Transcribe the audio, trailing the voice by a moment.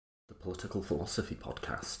the Political Philosophy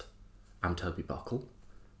Podcast. I'm Toby Buckle.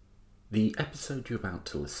 The episode you're about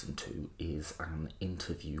to listen to is an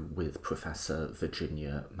interview with Professor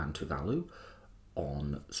Virginia Mantuvalu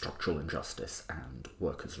on structural injustice and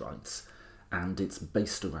workers' rights, and it's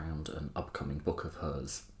based around an upcoming book of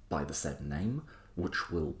hers by the same name, which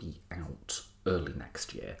will be out early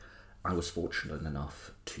next year. I was fortunate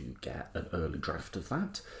enough to get an early draft of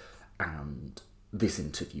that, and this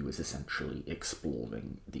interview is essentially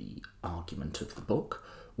exploring the argument of the book,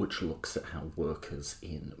 which looks at how workers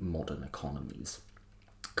in modern economies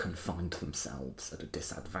can find themselves at a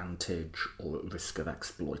disadvantage or at risk of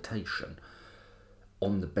exploitation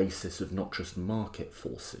on the basis of not just market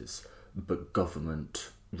forces, but government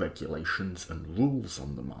regulations and rules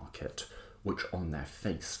on the market, which on their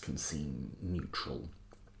face can seem neutral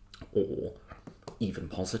or even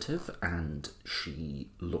positive, and she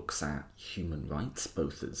looks at human rights,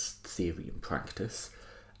 both as theory and practice,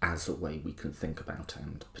 as a way we can think about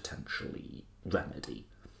and potentially remedy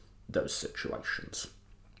those situations.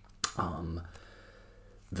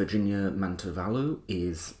 Virginia Mantuvalu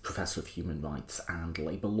is Professor of Human Rights and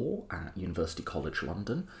Labour Law at University College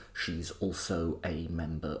London. She's also a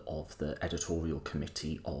member of the editorial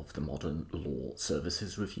committee of the Modern Law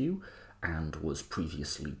Services Review, and was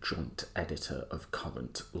previously joint editor of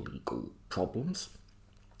Current Legal Problems.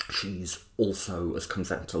 She's also, as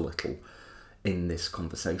comes out a little in this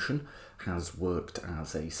conversation, has worked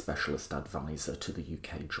as a specialist advisor to the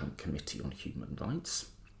UK Joint Committee on Human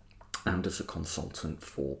Rights and as a consultant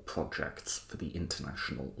for projects for the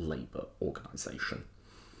International Labour Organization.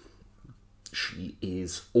 She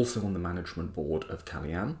is also on the management board of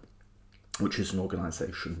Kalyan, which is an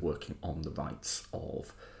organisation working on the rights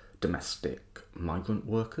of domestic migrant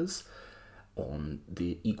workers, on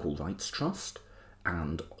the Equal Rights Trust,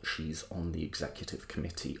 and she's on the executive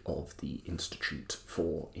committee of the Institute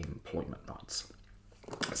for Employment Rights.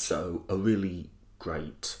 So a really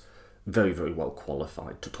great, very, very well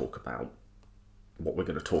qualified to talk about what we're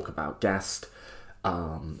going to talk about guest,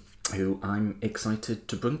 who I'm excited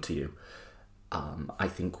to bring to you. I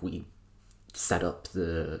think we set up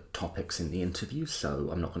the topics in the interview, so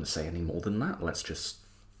I'm not going to say any more than that. Let's just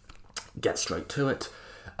get straight to it.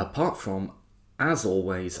 Apart from, as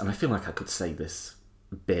always, and I feel like I could say this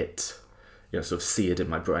bit, sort of see it in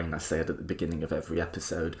my brain, I say it at the beginning of every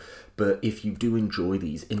episode, but if you do enjoy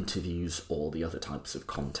these interviews or the other types of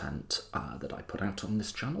content that I put out on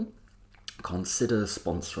this channel, consider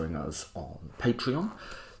sponsoring us on Patreon.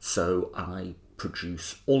 So I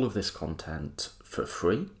produce all of this content for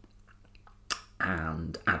free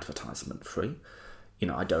and advertisement free.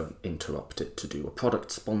 I don't interrupt it to do a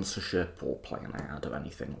product sponsorship or play an ad or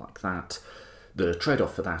anything like that. The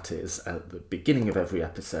trade-off for that is, at the beginning of every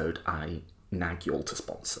episode, I nag you all to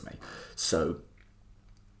sponsor me. So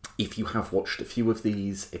if you have watched a few of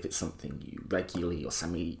these, if it's something you regularly or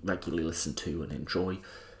semi-regularly listen to and enjoy,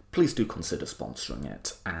 please do consider sponsoring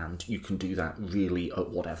it. And you can do that really at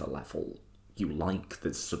whatever level you like.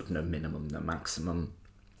 There's sort of no minimum, no maximum.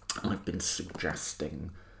 I've been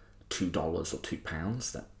suggesting $2 or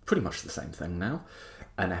 £2, they're pretty much the same thing now,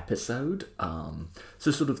 an episode.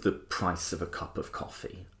 So sort of the price of a cup of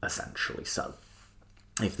coffee, essentially. So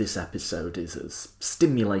if this episode is as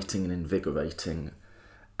stimulating and invigorating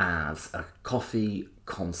as a coffee,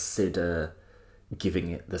 consider giving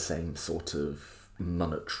it the same sort of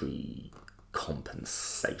monetary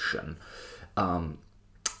compensation.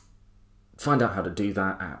 Find out how to do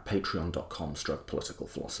that at patreon.com/political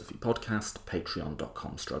philosophy podcast,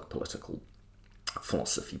 patreon.com/political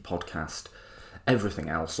philosophy podcast. Everything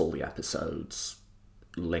else, all the episodes,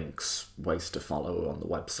 links, ways to follow on the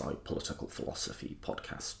website,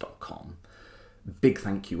 politicalphilosophypodcast.com. Big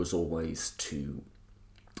thank you, as always, to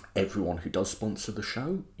everyone who does sponsor the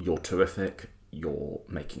show. You're terrific. You're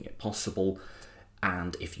making it possible.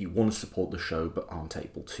 And if you want to support the show but aren't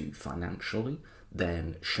able to financially,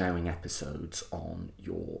 then sharing episodes on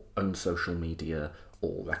your own social media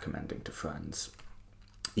or recommending to friends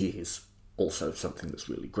is also something that's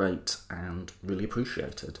really great and really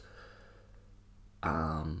appreciated.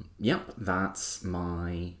 That's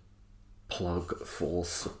my plug for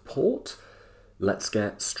support. Let's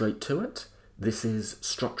get straight to it. This is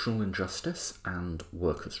Structural Injustice and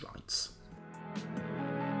Workers' Rights.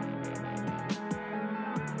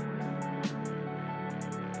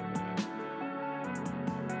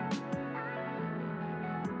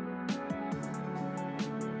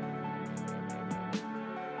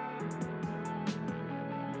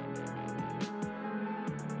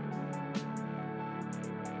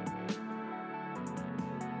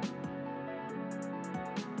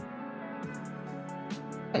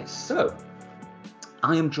 So,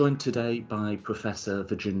 I am joined today by Professor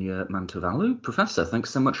Virginia Mantovalu. Professor, thanks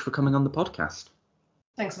so much for coming on the podcast.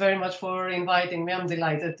 Thanks very much for inviting me. I'm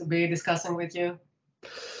delighted to be discussing with you.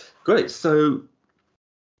 Great. So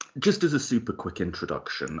just as a super quick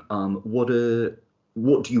introduction, what do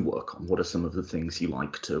you work on? What are some of the things you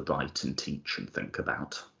like to write and teach and think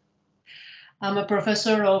about? I'm a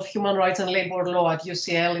professor of human rights and labor law at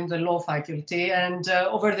UCL in the law faculty, and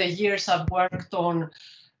over the years I've worked on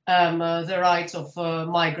the rights of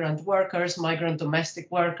migrant workers, migrant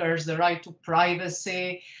domestic workers, the right to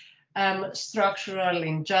privacy, structural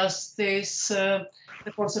injustice, the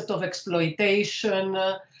concept of exploitation,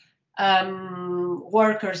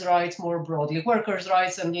 workers' rights more broadly, workers'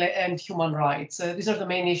 rights and human rights. These are the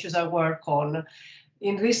main issues I work on.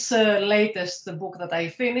 In this latest book that I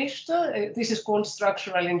finished, this is called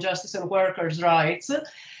Structural Injustice and Workers' Rights,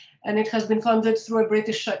 and it has been funded through a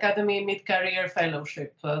British Academy Mid-Career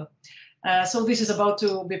Fellowship. So this is about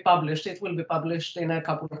to be published. It will be published in a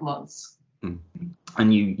couple of months.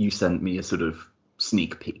 And you sent me a sort of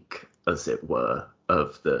sneak peek, as it were,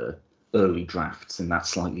 of the early drafts in that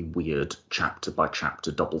slightly weird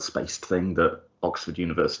chapter-by-chapter double-spaced thing that Oxford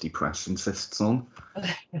University Press insists on.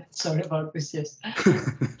 Sorry about this, yes.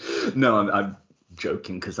 No, I'm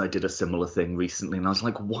joking, because I did a similar thing recently, and I was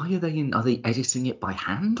like, why are they editing it by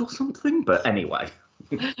hand or something? But anyway.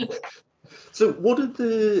 So what are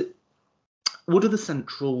the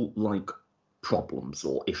central problems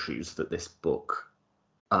or issues that this book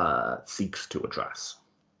seeks to address?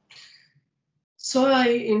 So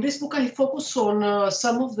in this book, I focus on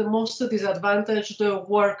some of the most disadvantaged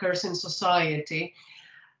workers in society.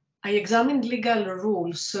 I examined legal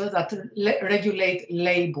rules that regulate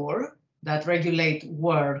labor, that regulate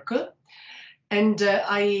work, and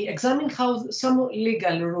I examined how some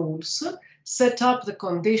legal rules set up the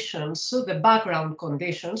conditions, the background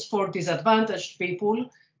conditions for disadvantaged people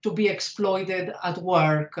to be exploited at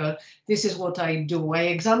work. This is what I do. I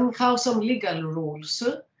examine how some legal rules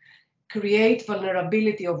create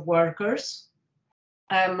vulnerability of workers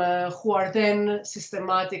who are then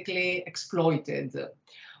systematically exploited.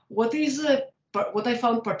 What I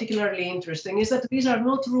found particularly interesting is that these are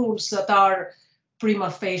not rules that are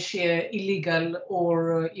prima facie illegal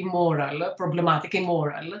or immoral, problematic,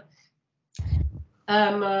 immoral.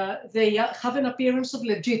 They have an appearance of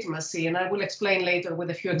legitimacy, and I will explain later with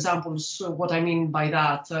a few examples what I mean by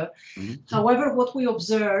that. However, what we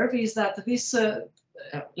observe is that this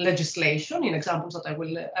legislation, in examples that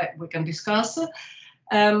we can discuss,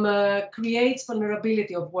 creates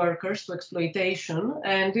vulnerability of workers to exploitation,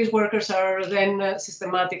 and these workers are then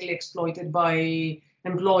systematically exploited by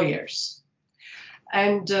employers.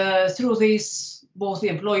 And through this, both the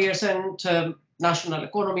employers and national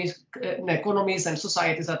economies and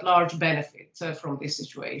societies at large benefit from this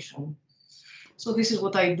situation. So this is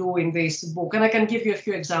what I do in this book, and I can give you a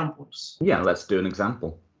few examples. Yeah, let's do an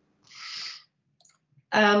example.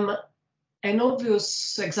 An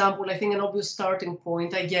obvious example, I think an obvious starting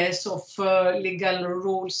point, I guess, of legal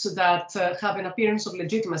rules that have an appearance of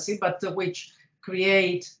legitimacy, but which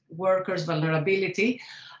create workers' vulnerability,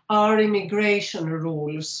 are immigration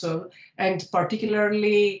rules, and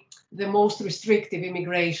particularly the most restrictive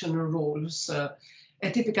immigration rules. A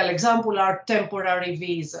typical example are temporary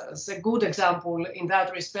visas. A good example in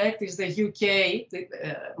that respect is the UK,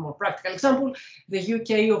 more practical example, the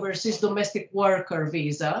UK Overseas Domestic Worker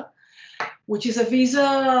Visa, which is a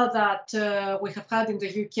visa that we have had in the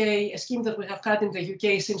UK, a scheme that we have had in the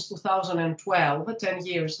UK since 2012, 10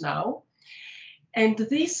 years now. And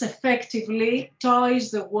this effectively ties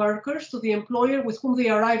the workers to the employer with whom they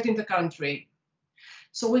arrived in the country.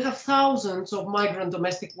 So we have thousands of migrant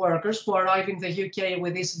domestic workers who arrive in the UK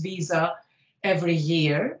with this visa every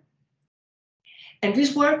year. And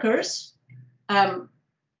these workers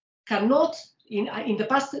cannot, in the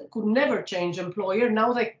past, could never change employer.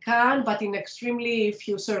 Now they can, but in extremely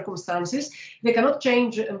few circumstances. They cannot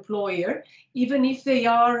change employer, even if they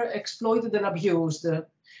are exploited and abused.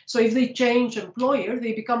 So if they change employer,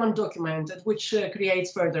 they become undocumented, which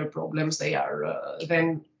creates further problems. They are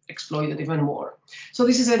then exploited even more. So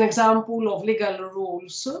this is an example of legal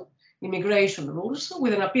rules, immigration rules,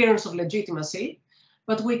 with an appearance of legitimacy,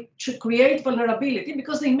 but which create vulnerability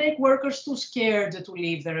because they make workers too scared to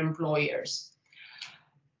leave their employers.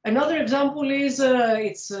 Another example is,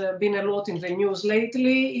 it's been a lot in the news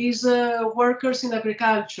lately, is workers in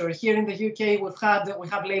agriculture. Here in the UK, we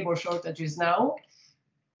have labor shortages now,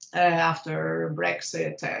 after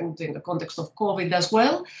Brexit and in the context of COVID as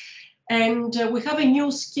well. And we have a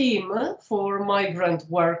new scheme for migrant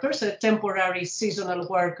workers, a temporary seasonal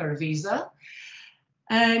worker visa.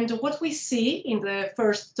 And what we see in the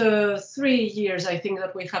first 3 years, I think,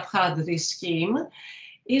 that we have had this scheme,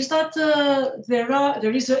 is that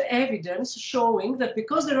there is evidence showing that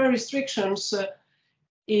because there are restrictions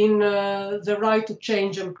in the right to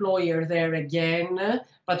change employer there again,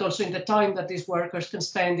 but also in the time that these workers can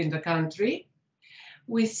spend in the country,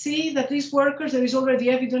 we see that these workers, there is already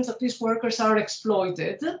evidence that these workers are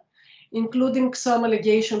exploited, including some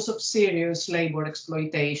allegations of serious labor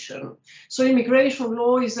exploitation. So immigration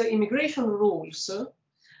law is immigration rules.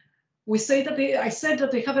 We say that I said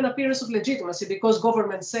that they have an appearance of legitimacy because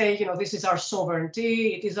governments say, you know, this is our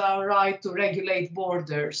sovereignty, it is our right to regulate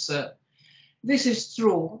borders. This is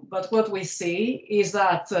true, but what we see is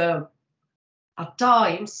that at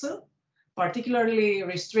times, particularly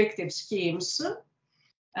restrictive schemes,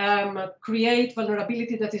 create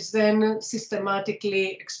vulnerability that is then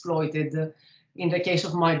systematically exploited in the case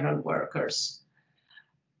of migrant workers.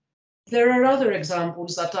 There are other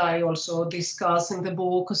examples that I also discuss in the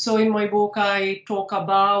book. So in my book, I talk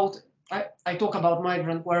about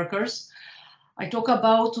migrant workers. I talk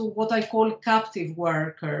about what I call captive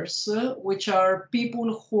workers, which are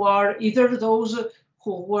people who are either those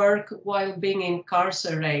who work while being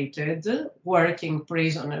incarcerated, working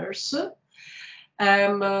prisoners,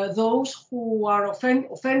 those who are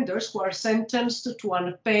offenders who are sentenced to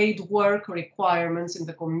unpaid work requirements in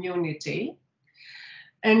the community,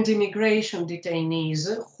 and immigration detainees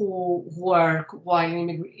who work while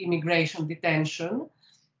in immigration detention.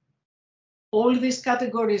 All these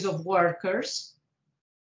categories of workers,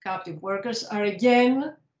 captive workers, are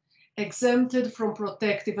again exempted from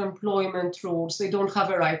protective employment rules. They don't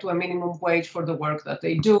have a right to a minimum wage for the work that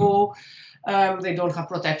they do. They don't have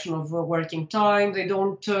protection of working time. They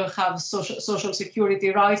don't have social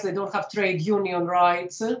security rights. They don't have trade union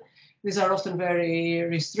rights. These are often very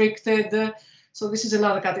restricted. So this is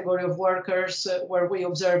another category of workers where we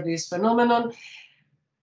observe this phenomenon.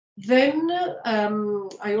 Then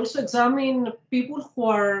I also examine people who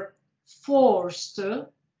are forced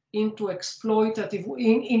into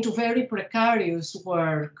into very precarious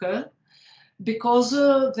work because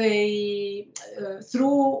they,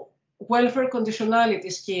 through welfare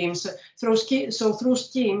conditionality schemes, through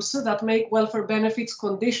schemes that make welfare benefits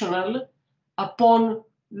conditional upon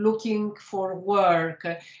looking for work.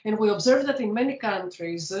 And we observe that in many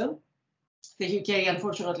countries, the UK,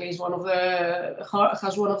 unfortunately, has one of the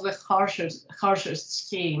harshest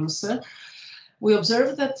schemes. We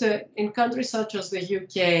observe that in countries such as the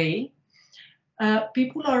UK,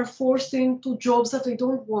 people are forced into jobs that they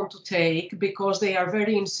don't want to take because they are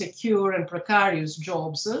very insecure and precarious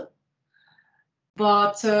jobs.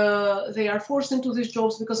 But they are forced into these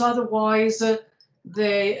jobs because otherwise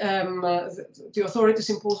the authorities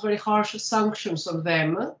impose very harsh sanctions on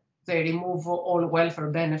them. They remove all welfare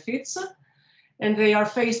benefits, and they are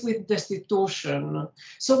faced with destitution.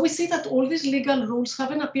 So we see that all these legal rules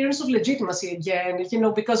have an appearance of legitimacy again, you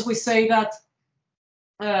know, because we say that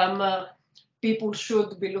people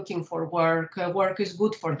should be looking for work. Work is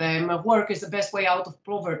good for them. Work is the best way out of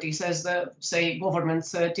poverty, says say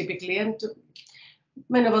governments typically, and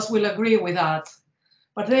many of us will agree with that.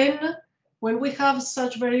 But then when we have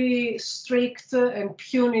such very strict and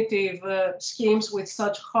punitive schemes with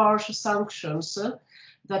such harsh sanctions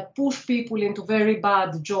that push people into very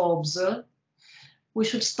bad jobs, we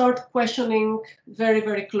should start questioning very,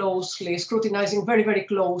 very closely, scrutinizing very, very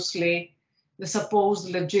closely the supposed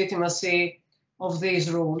legitimacy of these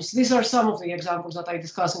rules. These are some of the examples that I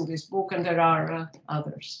discuss in this book, and there are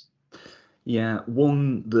others. Yeah,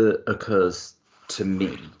 one that occurs to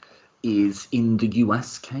me is in the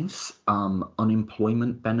US case,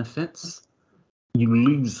 unemployment benefits. You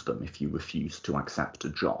lose them if you refuse to accept a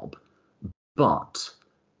job, but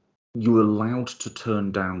you're allowed to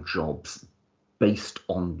turn down jobs based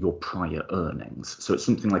on your prior earnings. So it's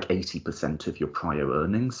something like 80% of your prior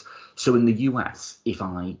earnings. So in the US, if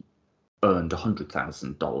I earned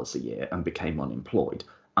 $100,000 a year and became unemployed,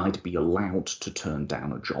 I'd be allowed to turn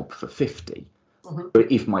down a job for 50.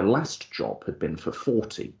 But if my last job had been for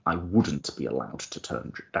 40, I wouldn't be allowed to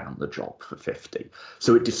turn down the job for 50.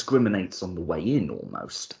 So it discriminates on the way in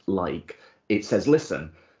almost. Like it says,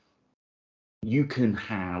 listen, you can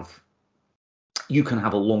have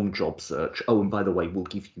a long job search. Oh, and by the way, we'll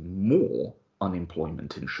give you more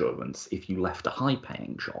unemployment insurance if you left a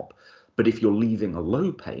high-paying job. But if you're leaving a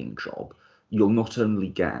low-paying job, you'll not only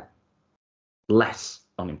get less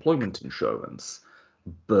unemployment insurance,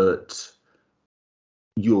 but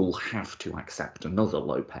you'll have to accept another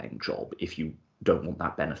low-paying job if you don't want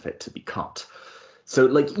that benefit to be cut. So,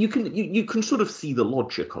 like, you can sort of see the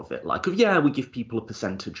logic of it. Like, yeah, we give people a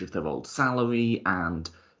percentage of their old salary, and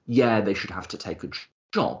yeah, they should have to take a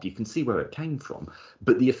job. You can see where it came from.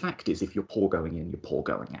 But the effect is, if you're poor going in, you're poor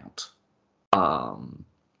going out.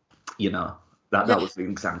 That was the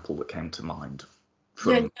example that came to mind.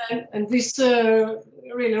 And this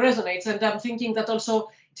really resonates. And I'm thinking that also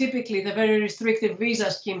typically the very restrictive visa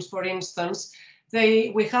schemes, for instance,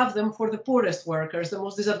 we have them for the poorest workers, the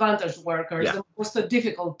most disadvantaged workers, the most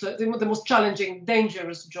difficult, the most challenging,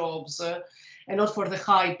 dangerous jobs, and not for the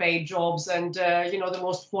high-paid jobs and the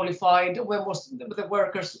most qualified, the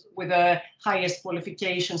workers with the highest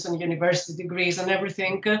qualifications and university degrees and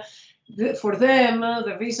everything. For them,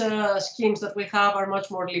 the visa schemes that we have are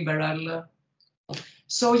much more liberal.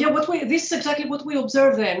 So this is exactly what we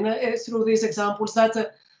observe then through these examples, that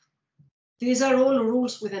these are all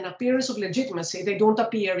rules with an appearance of legitimacy. They don't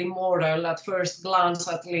appear immoral at first glance,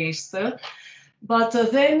 at least. But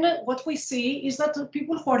then what we see is that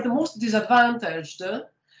people who are the most disadvantaged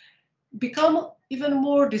become even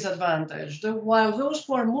more disadvantaged, while those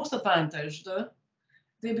who are most advantaged,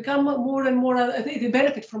 they become more and more, they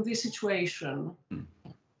benefit from this situation.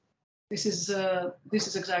 This is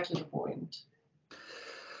exactly the point.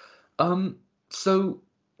 So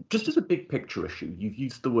just as a big picture issue, you've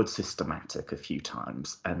used the word systematic a few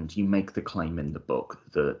times, and you make the claim in the book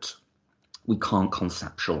that we can't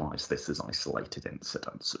conceptualize this as isolated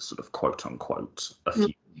incidents, as sort of quote unquote a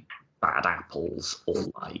few bad apples, or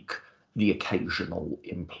like the occasional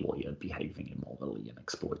employer behaving immorally and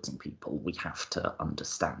exploiting people. We have to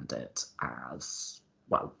understand it as,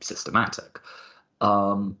 well, systematic.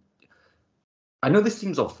 I know this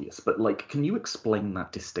seems obvious, but like, can you explain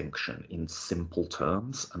that distinction in simple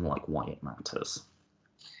terms and like why it matters?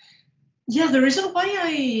 Yeah, the reason why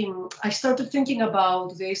I started thinking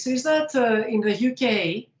about this is that in the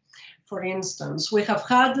UK, for instance, we have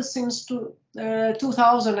had since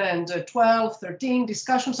 2012-13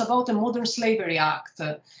 discussions about the Modern Slavery Act.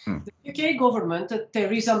 The UK government,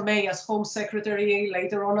 Theresa May as Home Secretary,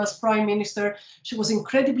 later on as Prime Minister, she was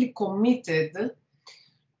incredibly committed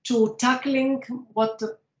to tackling what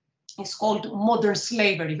is called modern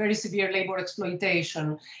slavery, very severe labor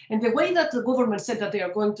exploitation. And the way that the government said that they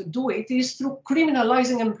are going to do it is through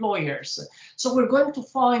criminalizing employers. So we're going to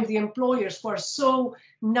find the employers who are so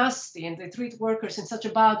nasty and they treat workers in such a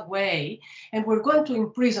bad way, and we're going to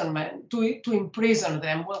imprison them.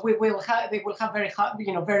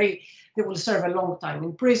 They will serve a long time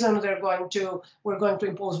in prison. We're going to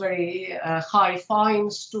impose very high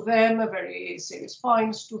fines to them, very serious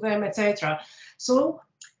fines to them, etc. So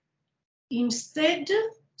instead,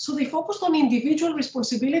 they focused on individual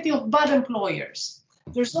responsibility of bad employers.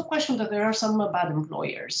 There's no question that there are some bad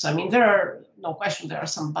employers. I mean, there are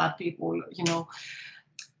some bad people,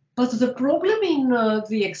 But the problem in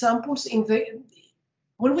the examples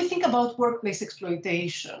when we think about workplace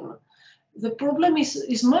exploitation, the problem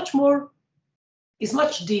is much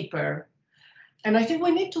deeper. And I think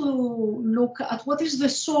we need to look at what is the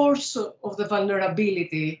source of the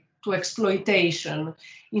vulnerability to exploitation,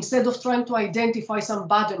 instead of trying to identify some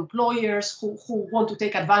bad employers who want to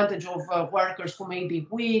take advantage of workers who may be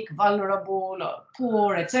weak, vulnerable,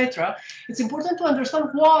 poor, etc. It's important to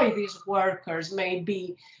understand why these workers may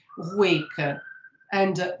be weak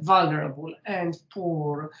and vulnerable and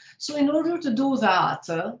poor. So in order to do that,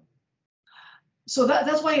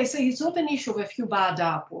 that's why I say it's not an issue of a few bad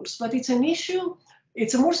apples, but it's a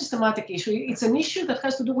more systematic issue. It's an issue that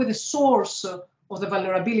has to do with the source of the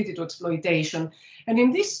vulnerability to exploitation. And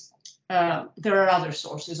in this, there are other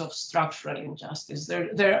sources of structural injustice.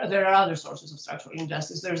 There are other sources of structural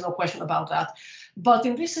injustice. There's no question about that. But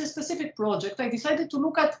in this specific project, I decided to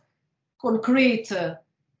look at concrete,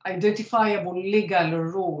 identifiable legal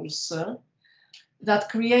rules that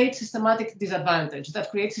create systematic disadvantage,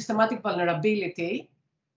 that create systematic vulnerability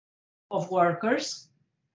of workers,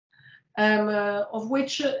 of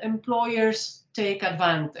which employers take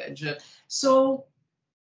advantage. So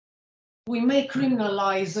we may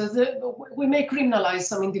criminalize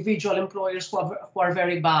some individual employers who are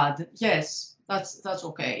very bad. Yes, that's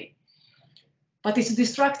okay. But it's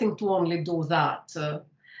distracting to only do that.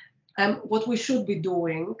 What we should be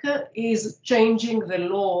doing is changing the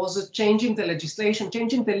laws, changing the legislation,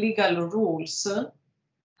 changing the legal rules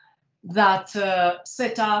that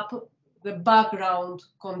set up the background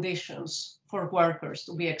conditions for workers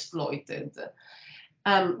to be exploited.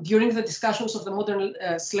 During the discussions of the Modern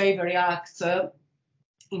Slavery Act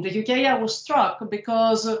in the UK, I was struck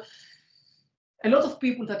because a lot of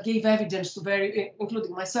people that gave evidence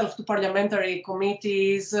including myself, to parliamentary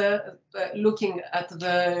committees looking at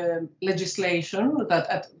the legislation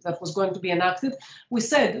that was going to be enacted, we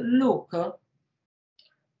said, look,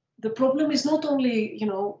 the problem is not only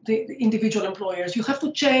the individual employers. You have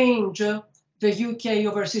to change the UK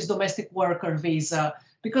overseas domestic worker visa,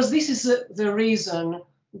 because this is the reason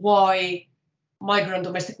why migrant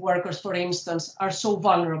domestic workers, for instance, are so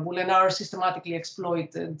vulnerable and are systematically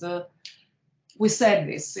exploited. We said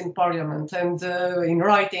this in Parliament and in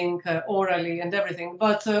writing, orally and everything,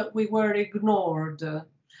 but we were ignored.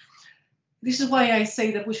 This is why I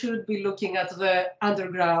say that we should be looking at the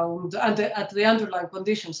underground and at the underlying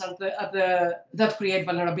conditions and that create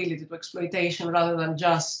vulnerability to exploitation rather than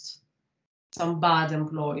just some bad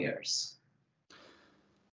employers.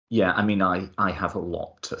 Yeah, I mean, I have a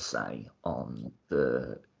lot to say on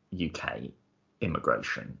the UK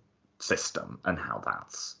immigration system and how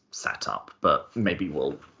that's set up, but maybe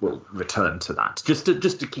we'll return to that. Just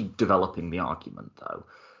to keep developing the argument, though.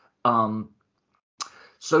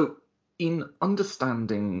 So in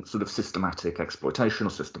understanding sort of systematic exploitation or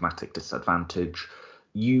systematic disadvantage,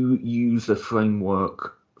 you use a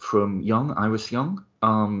framework from Young, Iris Young.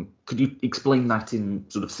 Could you explain that in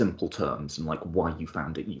sort of simple terms and like why you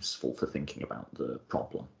found it useful for thinking about the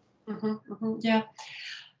problem? Yeah.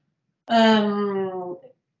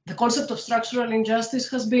 The concept of structural injustice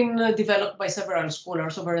has been developed by several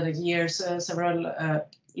scholars over the years, several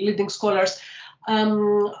leading scholars.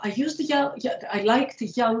 I liked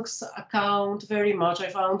Young's account very much. I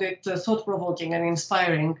found it thought-provoking and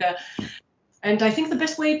inspiring. And I think the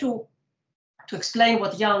best way to explain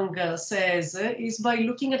what Young says is by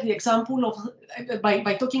looking at the example of,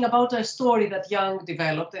 by talking about a story that Young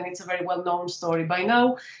developed, and it's a very well-known story by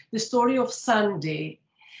now, the story of Sandy.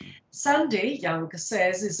 Sandy, Young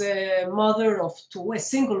says, is a mother of two, a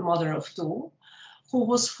single mother of two, who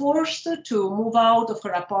was forced to move out of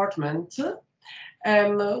her apartment,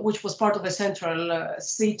 which was part of a central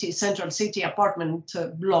city apartment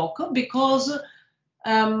block, because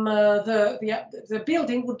the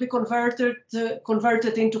building would be converted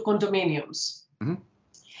into condominiums. Mm-hmm.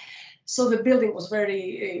 So the building was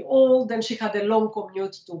very old, and she had a long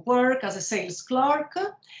commute to work as a sales clerk.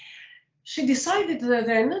 She decided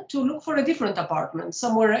then to look for a different apartment,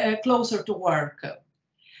 somewhere closer to work.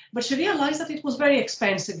 But she realized that it was very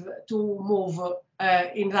expensive to move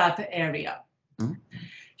in that area. Mm-hmm.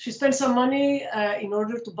 She spent some money in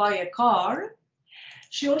order to buy a car.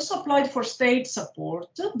 She also applied for state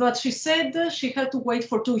support, but she said she had to wait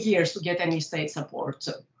for 2 years to get any state support.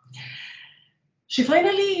 She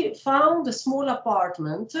finally found a small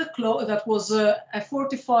apartment that was a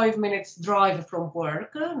 45 minutes drive from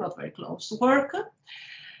work, not very close to work.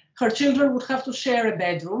 Her children would have to share a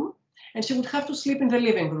bedroom, and she would have to sleep in the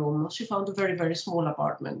living room. She found a very, very small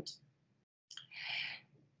apartment.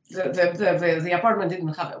 The apartment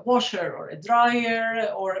didn't have a washer or a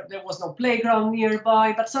dryer, or there was no playground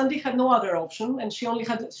nearby, but Sandy had no other option, and she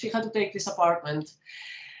had to take this apartment.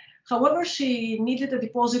 However, she needed a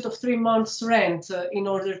deposit of 3 months' rent in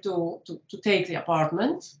order to take the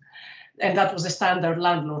apartment, and that was a standard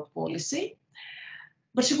landlord policy.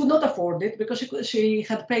 But she could not afford it because she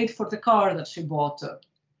had paid for the car that she bought.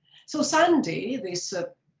 So Sandy, this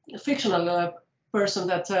fictional person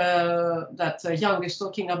that Young is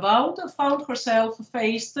talking about, found herself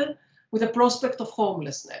faced with the prospect of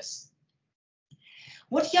homelessness.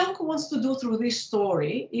 What Young wants to do through this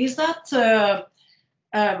story is that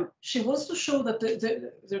she wants to show that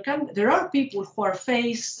there are people who are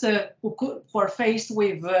faced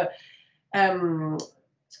with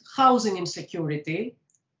housing insecurity,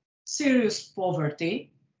 serious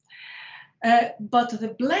poverty, but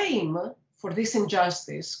the blame for this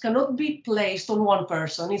injustice cannot be placed on one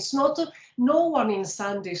person. It's not, no one in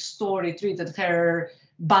Sandy's story treated her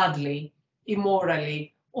badly,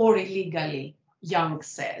 immorally, or illegally, Young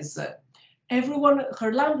says. Everyone,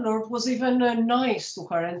 her landlord was even nice to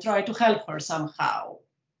her and tried to help her somehow.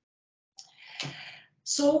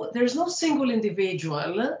 So there's no single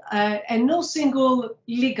individual and no single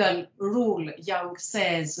legal rule, Young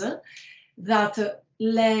says, that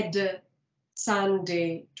led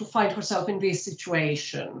Sandy to find herself in this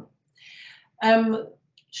situation.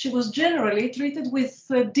 She was generally treated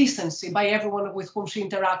with decency by everyone with whom she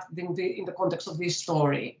interacted in the context of this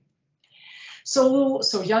story. So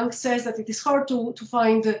Young says that it is hard to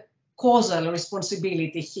find causal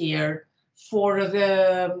responsibility here for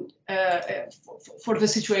the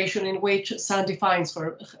situation in which Sandy finds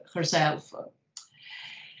herself.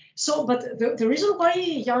 So, but the reason why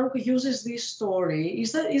Young uses this story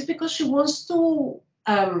is because she wants to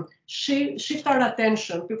shift our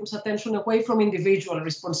attention, people's attention, away from individual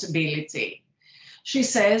responsibility. She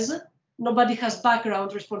says nobody has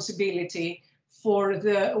background responsibility for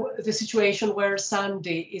the situation where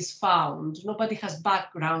Sandy is found. Nobody has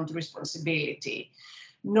background responsibility.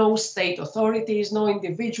 No state authorities, no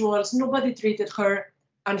individuals, nobody treated her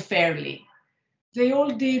unfairly. they all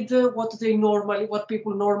did what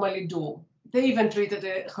people normally do. They even treated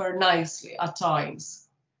her nicely at times.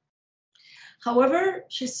 However,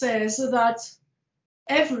 she says that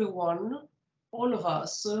everyone, all of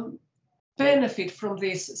us, benefit from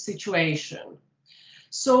this situation.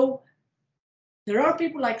 So there are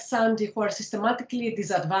people like Sandy who are systematically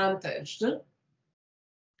disadvantaged.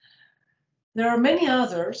 There are many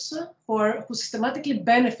others who systematically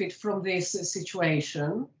benefit from this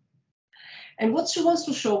situation. And what she wants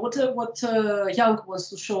to show, what Young wants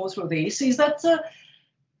to show through this, is that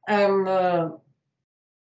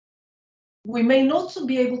we may not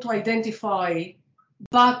be able to identify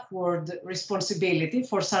backward responsibility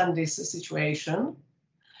for Sandy's situation,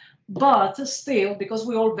 but still, because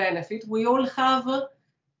we all benefit, we all have a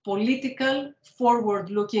political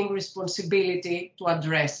forward-looking responsibility to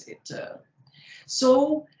address it.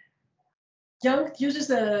 So Young uses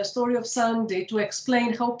the story of Sandy to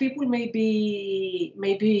explain how people may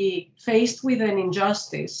be faced with an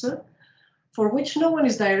injustice for which no one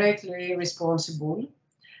is directly responsible.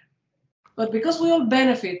 But because we all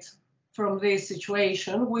benefit from this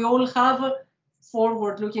situation, we all have a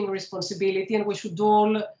forward-looking responsibility, and we should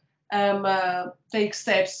all take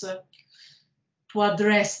steps to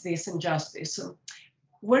address this injustice.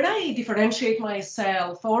 Where I differentiate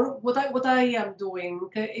myself, or what I am doing,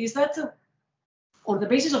 is that on the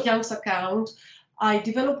basis of Young's account, I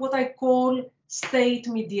develop what I call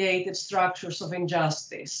state-mediated structures of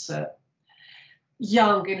injustice.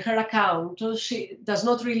 Young, in her account, she does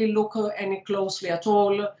not really look any closely at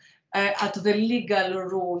all at the legal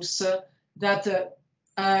rules that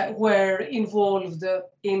were involved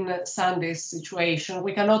in Sandy's situation.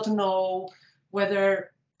 We cannot know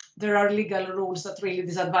whether there are legal rules that really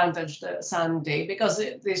disadvantaged Sandy, because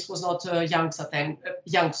this was not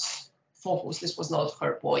Young's focus. This was not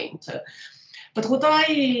her point. But what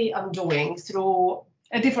I am doing through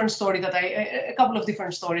a couple of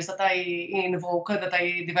different stories that I invoke, that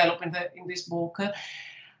I develop in this book,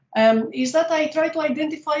 is that I try to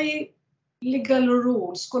identify legal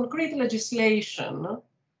rules, concrete legislation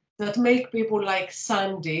that make people like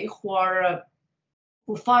Sandy,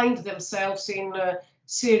 who find themselves in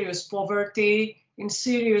serious poverty, in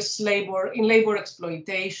serious labor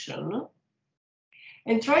exploitation,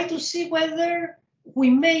 and try to see whether we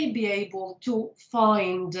may be able to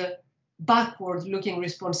find backward-looking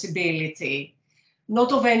responsibility,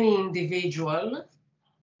 not of any individual,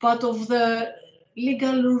 but of the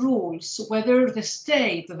legal rules, whether the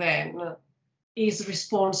state then is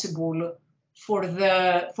responsible for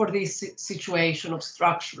this situation of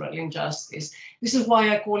structural injustice. This is why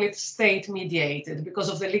I call it state-mediated, because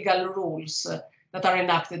of the legal rules that are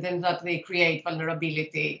enacted and that they create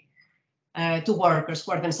vulnerability to workers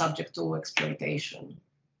who are then subject to exploitation.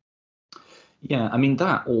 Yeah, I mean,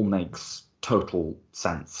 that all makes total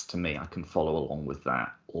sense to me. I can follow along with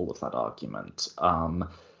all of that argument.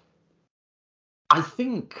 I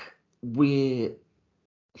think we're,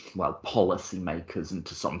 policymakers, and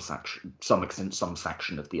to some extent, some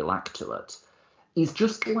section of the electorate, is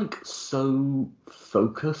just like so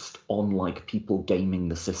focused on like people gaming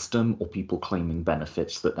the system or people claiming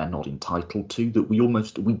benefits that they're not entitled to, that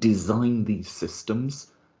we design these systems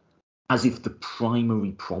as if the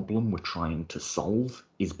primary problem we're trying to solve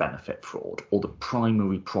is benefit fraud, or the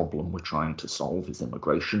primary problem we're trying to solve is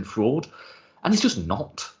immigration fraud. And it's just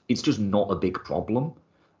not. It's just not a big problem.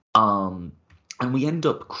 And we end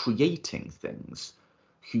up creating things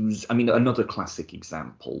another classic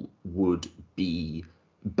example would be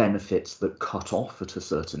benefits that cut off at a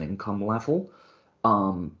certain income level.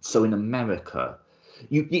 So in America,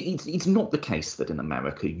 it's not the case that in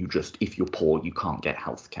America if you're poor, you can't get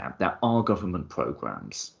healthcare. There are government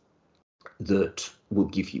programs that will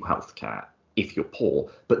give you healthcare if you're poor,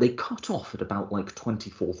 but they cut off at about like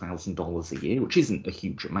 $24,000 a year, which isn't a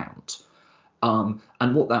huge amount. And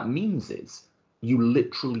what that means is you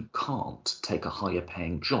literally can't take a higher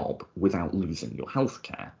paying job without losing your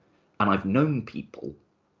healthcare. And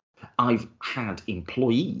I've had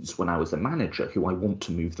employees when I was a manager who I want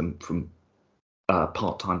to move them from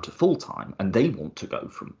part-time to full-time, and they want to go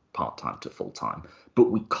from part-time to full-time,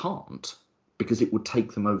 but we can't because it would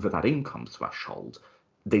take them over that income threshold.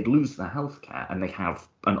 They'd lose their healthcare, and they have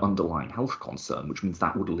an underlying health concern, which means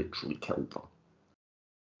that would literally kill them.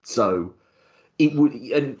 So it would,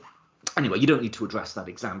 and anyway, you don't need to address that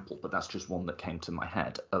example, but that's just one that came to my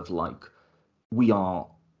head of like, we've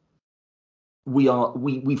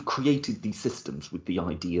created these systems with the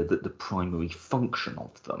idea that the primary function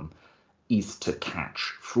of them is to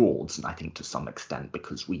catch frauds, and I think to some extent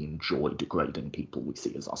because we enjoy degrading people we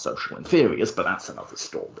see as our social inferiors, but that's another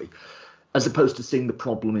story. as opposed to seeing the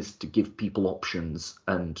problem is to give people options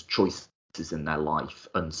and choices in their life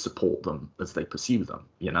and support them as they pursue them,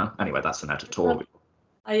 you know? Anyway, that's an editorial.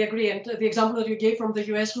 I agree, and the example that you gave from the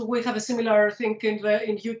US, we have a similar thing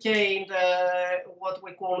in UK, in what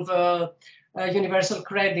we call the universal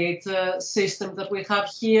credit system that we have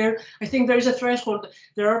here. I think there is a threshold.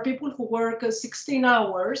 There are people who work 16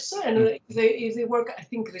 hours, and if they work, I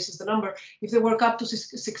think this is the number, if they work up to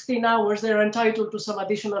 16 hours, they're entitled to some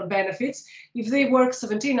additional benefits. If they work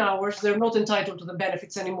 17 hours, they're not entitled to the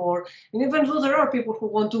benefits anymore. And even though there are people who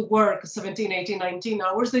want to work 17, 18, 19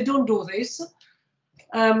 hours, they don't do this.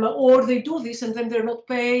 Or they do this and then they're not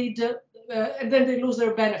paid, and then they lose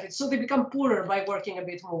their benefits. So they become poorer by working a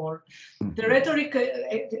bit more. The rhetoric,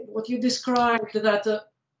 what you described, that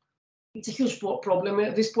it's a huge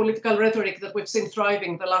problem, this political rhetoric that we've seen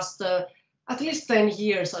thriving the last at least 10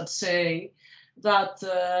 years, I'd say, that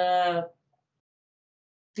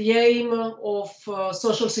the aim of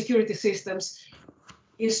social security systems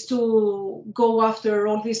is to go after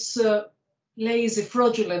all these lazy,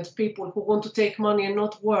 fraudulent people who want to take money and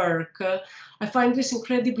not work. I find this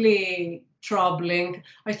incredibly troubling.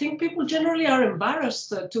 I think people generally are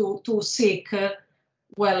embarrassed to seek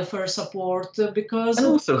welfare support because... And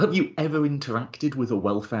also, have you ever interacted with a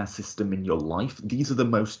welfare system in your life? These are the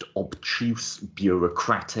most obtuse,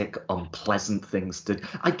 bureaucratic, unpleasant things to...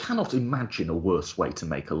 I cannot imagine a worse way to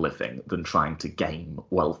make a living than trying to game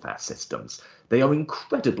welfare systems. They are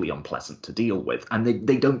incredibly unpleasant to deal with, and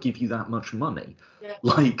they don't give you that much money. Yeah.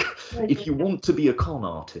 Like, if you want to be a con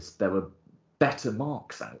artist, there are better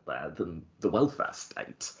marks out there than the welfare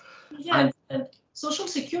state. Yeah, and social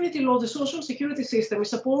security law, the social security system is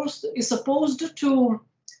supposed to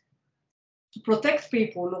protect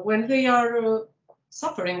people when they are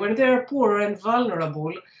suffering, when they are poor and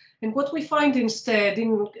vulnerable. And what we find instead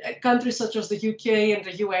in countries such as the UK and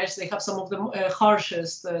the US, they have some of the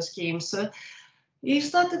harshest schemes,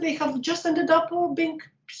 is that they have just ended up being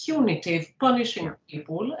punitive, punishing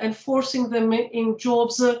people and forcing them in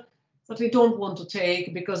jobs that they don't want to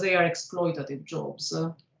take because they are exploitative jobs.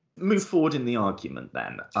 Move forward in the argument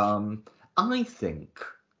then. I think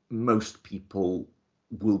most people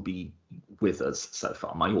will be with us so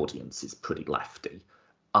far. My audience is pretty lefty.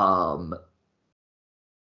 You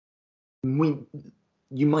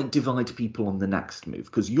might divide people on the next move,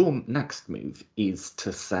 because your next move is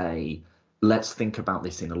to say, let's think about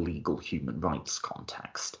this in a legal human rights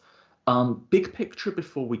context. Big picture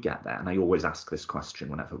before we get there, and I always ask this question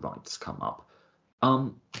whenever rights come up.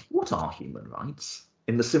 What are human rights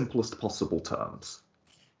in the simplest possible terms?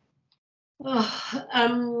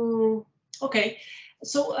 Okay,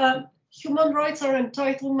 so human rights are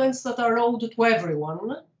entitlements that are owed to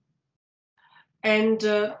everyone, and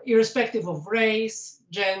irrespective of race,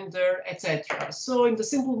 gender, etc. So in the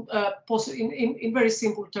simple, in very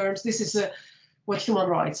simple terms, this is what human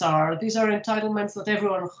rights are. These are entitlements that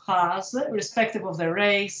everyone has, irrespective of their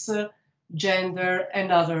race, gender,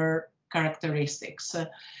 and other characteristics.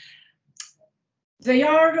 They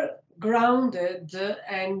are grounded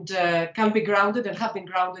and can be grounded and have been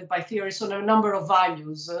grounded by theories on a number of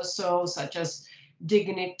values, such as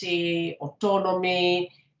dignity,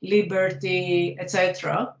 autonomy, liberty,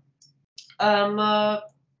 etc. I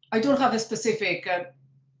don't have a specific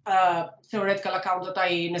theoretical account that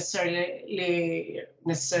I necessarily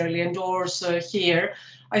endorse here.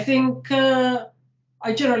 I think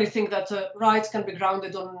I generally think that rights can be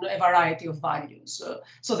grounded on a variety of values.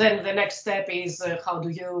 So then the next step is how do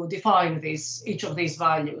you define each of these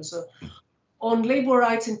values? On labor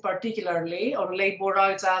rights in particularly, on labor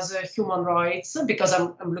rights as human rights, because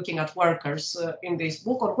I'm looking at workers in this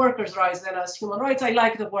book, on workers' rights then as human rights, I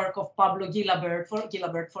like the work of Pablo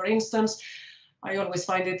Gilabert, for instance. I always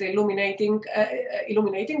find it illuminating,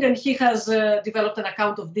 and he has developed an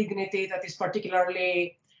account of dignity that is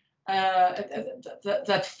particularly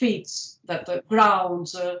that fits, that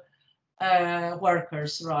grounds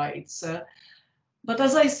workers' rights. But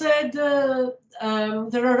as I said, there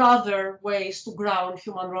are other ways to ground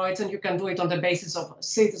human rights, and you can do it on the basis of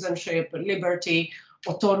citizenship, liberty,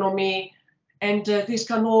 autonomy, and these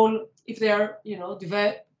can all, if they are,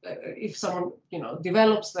 if someone,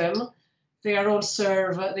 develops them, they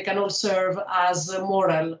can all serve as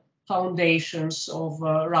moral foundations of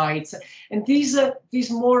rights. And these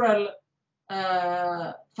moral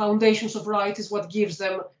foundations of rights is what gives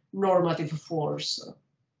them normative force.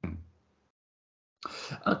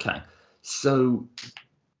 Okay, so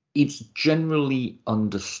it's generally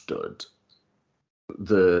understood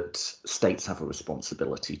that states have a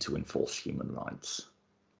responsibility to enforce human rights.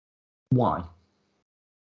 Why?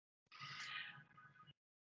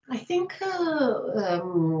 I think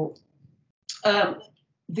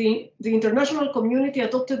the international community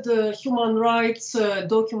adopted the human rights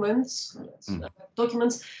documents,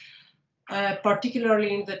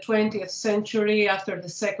 particularly in the 20th century after the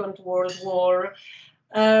Second World War.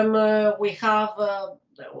 We have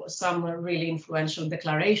some really influential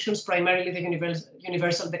declarations, primarily the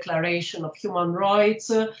Universal Declaration of Human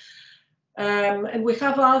Rights. And we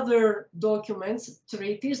have other documents,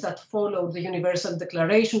 treaties that follow the Universal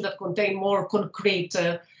Declaration that contain more concrete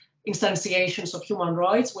instantiations of human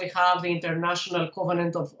rights. We have the International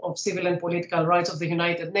Covenant of Civil and Political Rights of the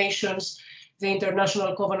United Nations, the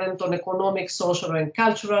International Covenant on Economic, Social and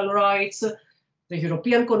Cultural Rights, the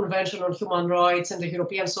European Convention on Human Rights and the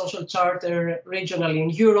European Social Charter regionally in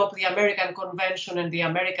Europe, the American Convention and the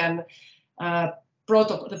American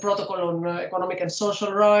Protocol on Economic and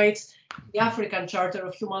Social Rights, the African Charter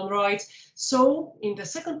of Human Rights. So in the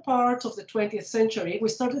second part of the 20th century, we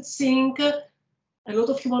started seeing a lot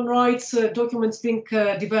of human rights documents being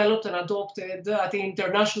developed and adopted at the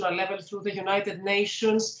international level through the United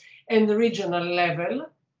Nations and the regional level.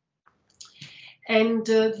 And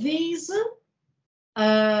these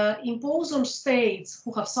impose on states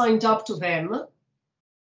who have signed up to them,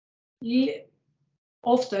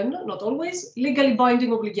 often, not always, legally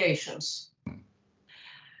binding obligations.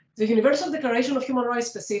 The Universal Declaration of Human Rights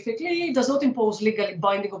specifically does not impose legally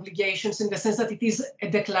binding obligations in the sense that it is a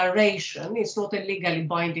declaration, it's not a legally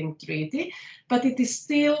binding treaty, but it is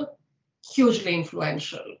still hugely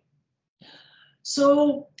influential.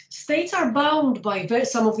 So states are bound by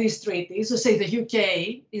some of these treaties. So say the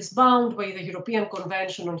UK is bound by the European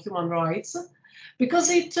Convention on Human Rights because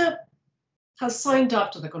it has signed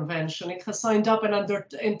up to the convention. It has signed up and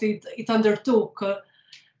it undertook,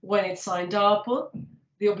 when it signed up,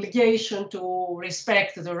 the obligation to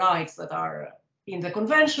respect the rights that are in the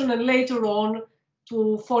convention and later on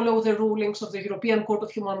to follow the rulings of the European Court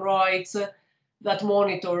of Human Rights that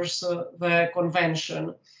monitors the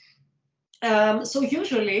convention. So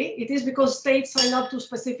usually it is because states sign up to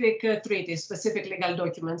specific treaties, specific legal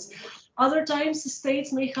documents. Other times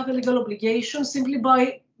states may have a legal obligation simply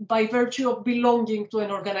by virtue of belonging to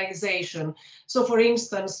an organization. So for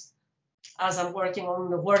instance, as I'm working on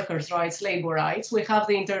the workers' rights, labor rights, we have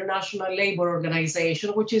the International Labour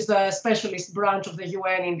Organization, which is the specialist branch of the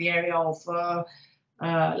UN in the area of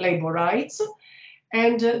labor rights.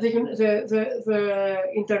 And the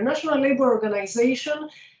International Labour Organization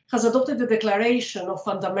has adopted the Declaration of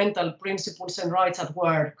Fundamental Principles and Rights at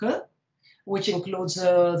Work, which includes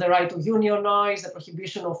the right to unionize, the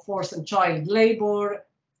prohibition of forced and child labor,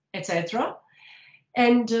 etc.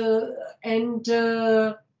 And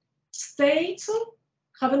states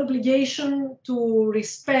have an obligation to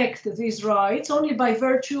respect these rights only by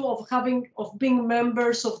virtue of being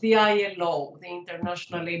members of the ILO, the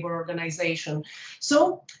International Labour Organization.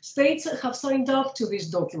 So states have signed up to these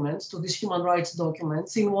documents, to these human rights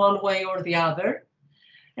documents in one way or the other,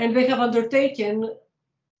 and they have undertaken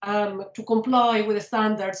to comply with the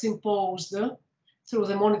standards imposed through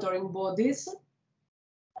the monitoring bodies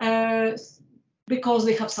because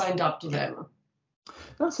they have signed up to them.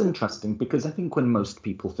 That's interesting, because I think when most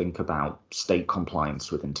people think about state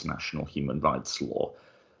compliance with international human rights law,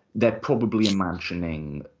 they're probably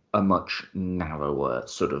imagining a much narrower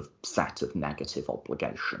sort of set of negative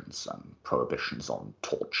obligations, prohibitions on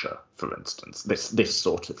torture, for instance, this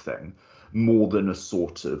sort of thing, more than a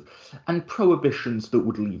sort of, and prohibitions that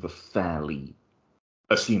would leave a fairly,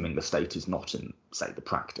 assuming the state is not in, say, the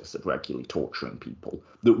practice of regularly torturing people,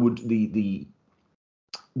 that would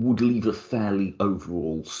would leave a fairly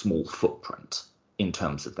overall small footprint in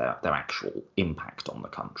terms of their actual impact on the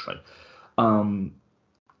country.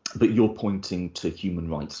 But you're pointing to human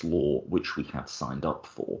rights law, which we have signed up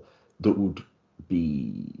for, that would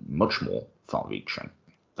be much more far-reaching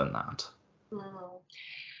than that.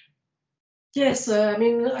 Yes, I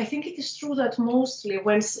mean, I think it is true that mostly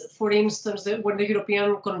when, for instance, when the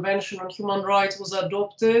European Convention on Human Rights was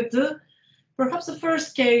adopted, perhaps the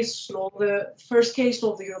first case law of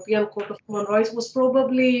the European Court of Human Rights was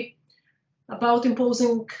probably about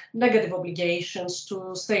imposing negative obligations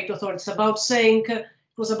to state authorities, it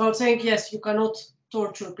was about saying, yes, you cannot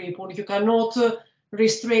torture people, you cannot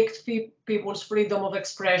restrict people's freedom of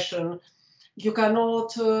expression, you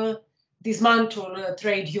cannot dismantle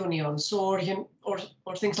trade unions or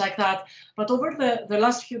things like that. But over the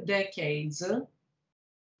last few decades,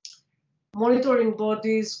 monitoring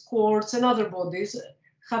bodies, courts, and other bodies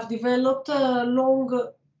have developed a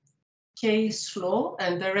long case law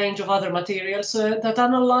and a range of other materials that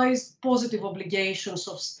analyze positive obligations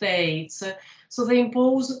of states. So they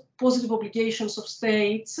impose positive obligations of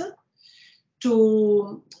states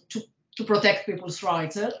to to protect people's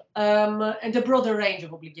rights, and a broader range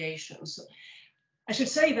of obligations. I should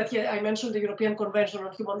say that, yeah, I mentioned the European Convention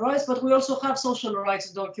on Human Rights, but we also have social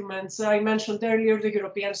rights documents. I mentioned earlier the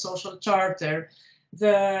European Social Charter,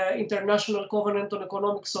 the International Covenant on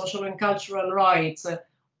Economic, Social and Cultural Rights.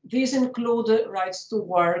 These include rights to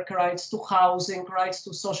work, rights to housing, rights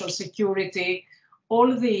to social security.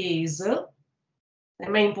 All these, they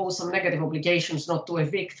may impose some negative obligations not to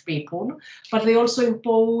evict people, but they also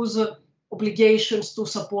impose obligations to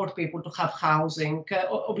support people to have housing,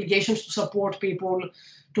 obligations to support people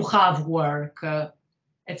to have work,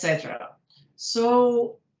 etc.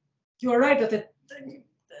 So you are right that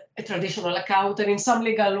a traditional account, and in some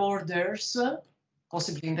legal orders,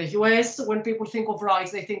 possibly in the US, when people think of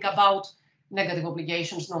rights, they think about negative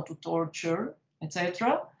obligations not to torture,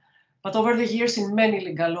 etc. But over the years, in many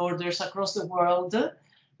legal orders across the world,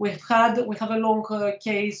 we have a long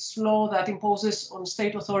case law that imposes on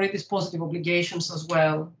state authorities positive obligations as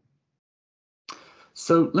well.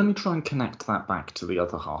 So let me try and connect that back to the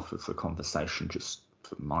other half of the conversation, just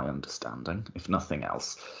for my understanding, if nothing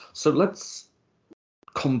else. So let's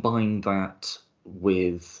combine that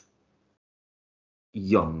with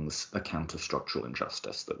Young's account of structural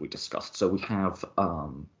injustice that we discussed. So we have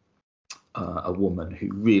a woman who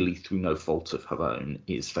really, through no fault of her own,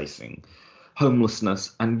 is facing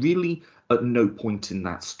homelessness, and really at no point in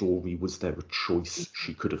that story was there a choice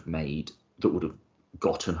she could have made that would have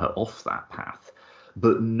gotten her off that path.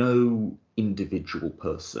 But no individual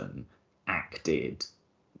person acted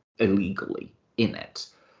illegally in it.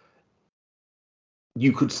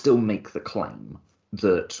 You could still make the claim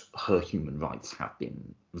that her human rights have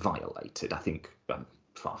been violated. I think I'm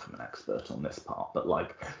far from an expert on this part, but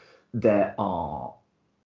like there are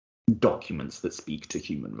documents that speak to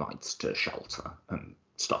human rights to shelter and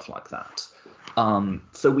stuff like that.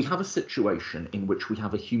 So we have a situation in which we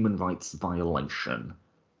have a human rights violation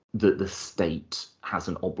that the state has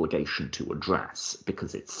an obligation to address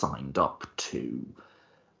because it's signed up to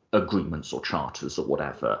agreements or charters or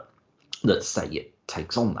whatever that say it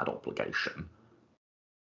takes on that obligation,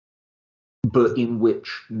 but in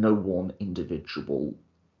which no one individual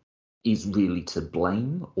is really to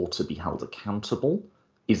blame or to be held accountable.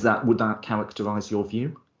 Would that characterize your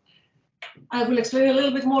view? I will explain a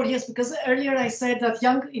little bit more, yes, because earlier I said that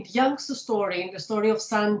in Young's story, in the story of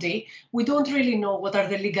Sandy, we don't really know what are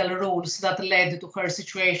the legal rules that led to her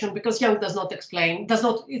situation, because Young does not explain,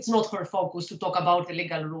 it's not her focus to talk about the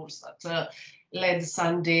legal rules that led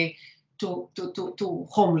Sandy to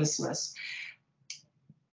homelessness.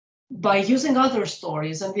 By using other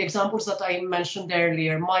stories and the examples that I mentioned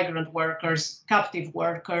earlier, migrant workers, captive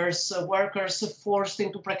workers, workers forced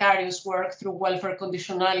into precarious work through welfare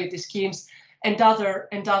conditionality schemes, and other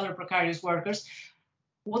precarious workers,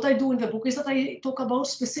 what I do in the book is that I talk about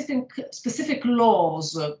specific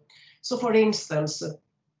laws. So, for instance,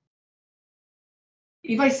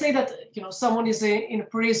 if I say that someone is in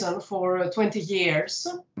prison for 20 years,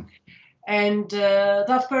 and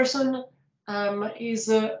that person is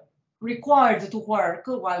required to work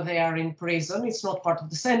while they are in prison. It's not part of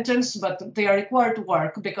the sentence, but they are required to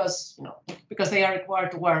work because they are required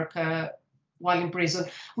to work while in prison.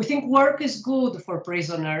 We think work is good for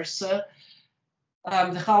prisoners.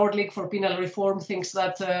 The Howard League for Penal Reform thinks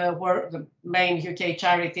that the main UK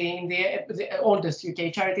charity, the oldest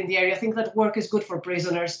UK charity in the area, think that work is good for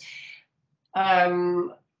prisoners.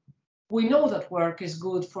 We know that work is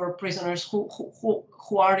good for prisoners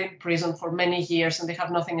who are in prison for many years and they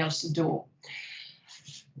have nothing else to do.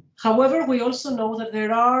 However, we also know that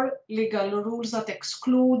there are legal rules that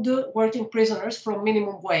exclude working prisoners from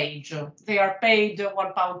minimum wage. They are paid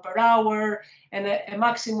 £1 per hour and a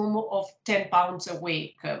maximum of £10 a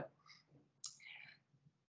week.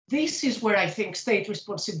 This is where I think state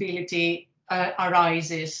responsibility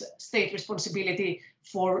arises, state responsibility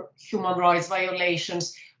for human rights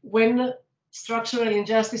violations, when structural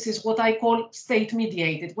injustice is what I call state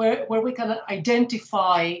mediated, where we can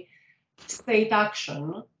identify state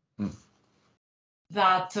action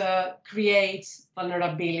that creates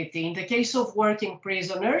vulnerability. In the case of working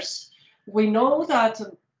prisoners, we know that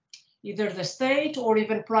either the state or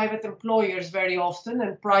even private employers very often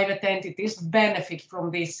and private entities benefit from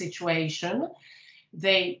this situation.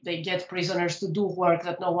 They get prisoners to do work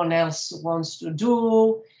that no one else wants to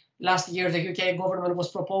do. Last year, the UK government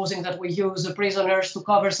was proposing that we use prisoners to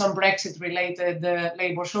cover some Brexit-related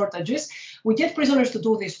labour shortages. We get prisoners to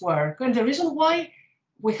do this work. And the reason why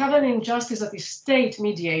we have an injustice that is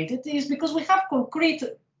state-mediated is because we have concrete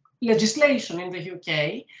legislation in the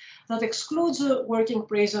UK that excludes working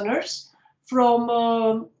prisoners from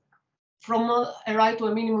a right to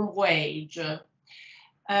a minimum wage.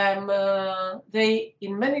 they,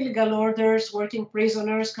 in many legal orders, working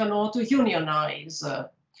prisoners cannot unionize.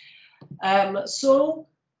 So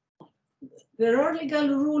there are legal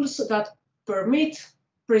rules that permit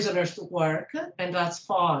prisoners to work, and that's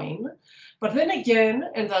fine. But then again,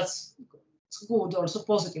 and that's good, also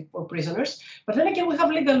positive for prisoners, but then again, we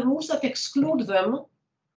have legal rules that exclude them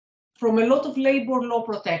from a lot of labor law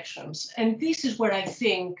protections. And this is where I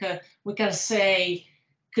think we can say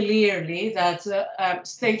clearly that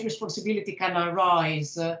state responsibility can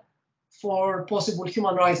arise for possible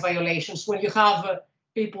human rights violations when you have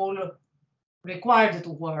people required to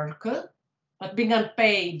work, but being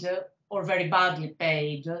unpaid or very badly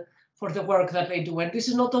paid for the work that they do. And this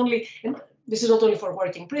is not only for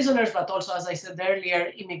working prisoners, but also, as I said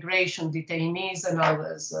earlier, immigration detainees and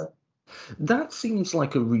others. That seems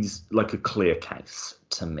like a clear case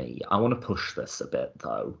to me. I want to push this a bit,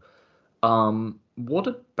 though. What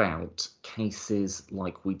about cases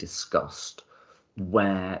like we discussed,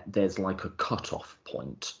 where there's like a cutoff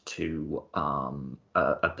point to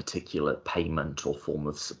a particular payment or form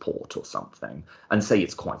of support or something, and say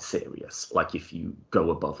it's quite serious, like if you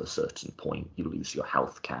go above a certain point, you lose your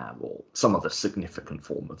healthcare or some other significant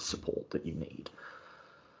form of support that you need.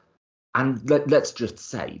 And let's just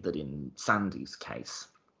say that in Sandy's case,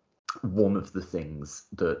 one of the things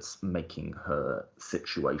that's making her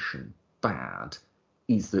situation bad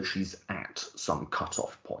is that she's at some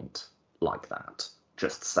cutoff point like that,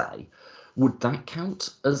 just say. Would that count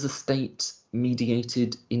as a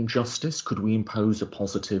state-mediated injustice? Could we impose a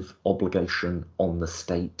positive obligation on the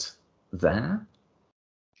state there?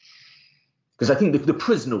 Because I think the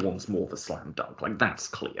prisoner one's more of a slam dunk, like that's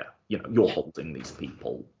clear. You know, you're holding these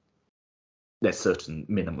people. There's certain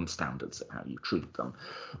minimum standards of how you treat them.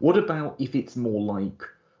 What about if it's more like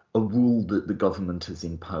a rule that the government has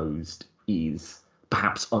imposed is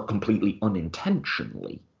perhaps completely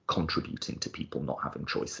unintentionally contributing to people not having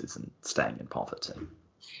choices and staying in poverty?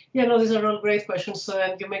 Yeah, no, these are all great questions,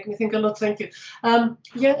 and you make me think a lot. Thank you.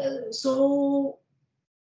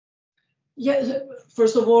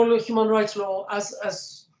 First of all, human rights law,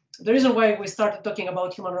 as the reason why we started talking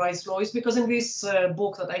about human rights law is because in this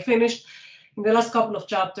book that I finished, in the last couple of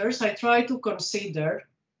chapters, I try to consider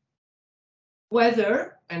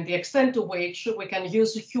whether and the extent to which we can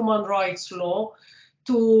use human rights law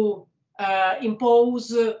to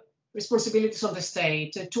impose responsibilities on the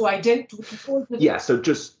state, to identify. Yeah, so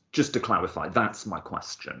just to clarify, that's my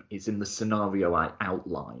question, is in the scenario I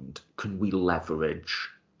outlined, can we leverage,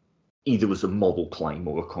 either as a moral claim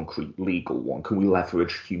or a concrete legal one, can we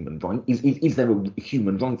leverage human rights? Is there a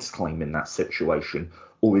human rights claim in that situation,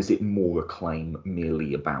 or is it more a claim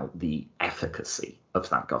merely about the efficacy of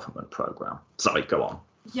that government program? Sorry, go on.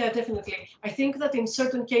 Yeah, definitely. I think that in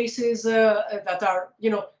certain cases that are,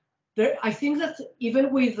 I think that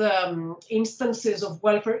even with instances of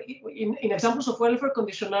welfare, in examples of welfare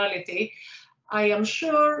conditionality, I am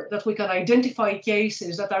sure that we can identify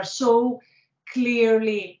cases that are so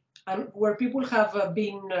clearly, and where people have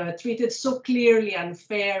been treated so clearly and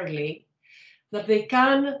fairly, that they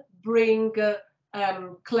can bring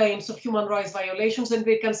claims of human rights violations and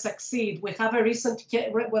they can succeed. We have a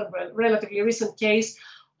relatively recent case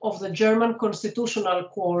of the German Constitutional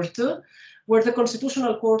Court, where the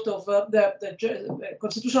Constitutional Court of the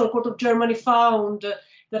Constitutional Court of Germany found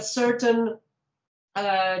that certain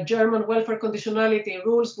German welfare conditionality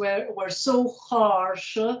rules were so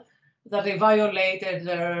harsh that they violated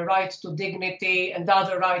the right to dignity and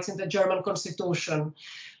other rights in the German Constitution.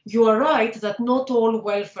 You are right that not all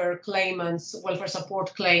welfare claimants, welfare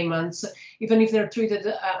support claimants, even if they're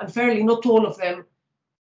treated unfairly, not all of them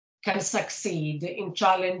can succeed in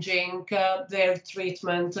challenging their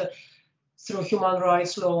treatment through human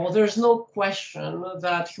rights law. There's no question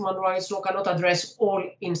that human rights law cannot address all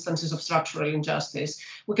instances of structural injustice.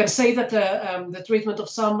 We can say that the treatment of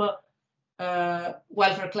some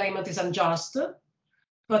welfare claimant is unjust,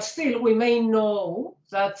 but still we may know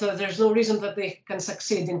that there's no reason that they can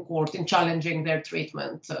succeed in court in challenging their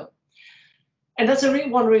treatment. And that's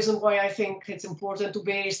one reason why I think it's important to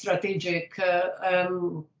be strategic.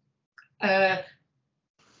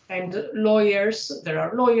 And lawyers, there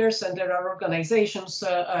are lawyers and there are organizations,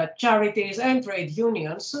 charities and trade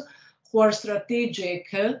unions who are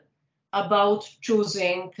strategic about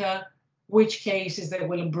choosing which cases they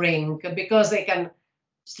will bring, because they can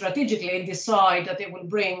strategically decide that they will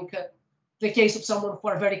bring the case of someone who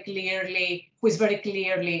is very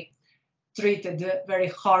clearly treated very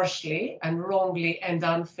harshly and wrongly and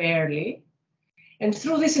unfairly. And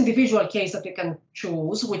through this individual case that they can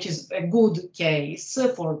choose, which is a good case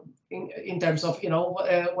in terms of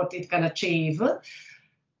what it can achieve,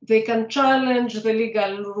 they can challenge the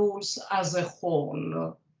legal rules as a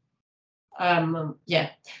whole. Yeah,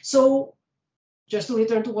 so just to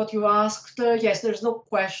return to what you asked, yes, there's no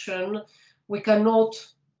question we cannot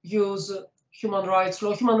use human rights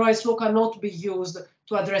law. Human rights law cannot be used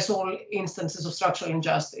to address all instances of structural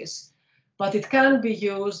injustice, but it can be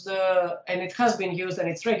used, and it has been used, and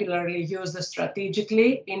it's regularly used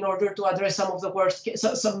strategically in order to address some of the worst,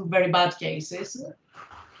 some very bad cases.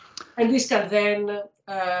 And this can then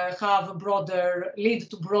lead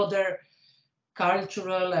to broader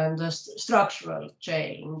cultural and structural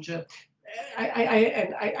change.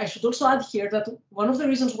 I should also add here that one of the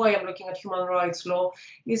reasons why I'm looking at human rights law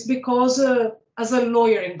is because as a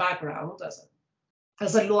lawyer in background,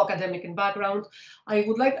 as a law academic in background, I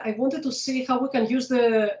wanted to see how we can use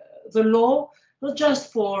the law not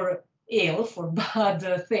just for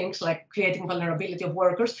bad things like creating vulnerability of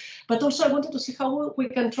workers, but also I wanted to see how we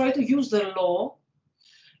can try to use the law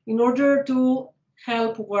in order to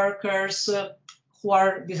help workers who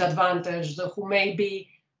are disadvantaged, who may be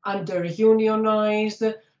under-unionized,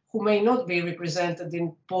 who may not be represented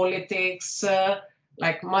in politics,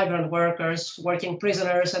 like migrant workers, working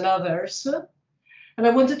prisoners, and others. And I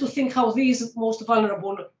wanted to think how these most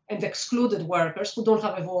vulnerable and excluded workers who don't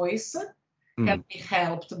have a voice can be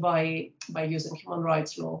helped by using human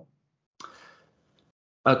rights law.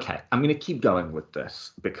 Okay, I'm going to keep going with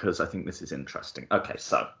this because I think this is interesting. Okay,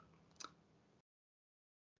 so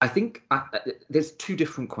I think there's two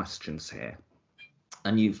different questions here.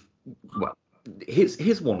 And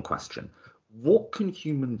here's one question. What can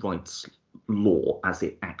human rights law as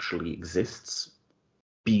it actually exists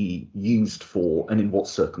be used for, and in what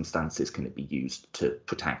circumstances can it be used to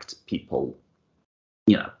protect people,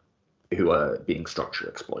 who are being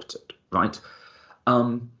structurally exploited, right?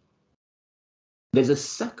 There's a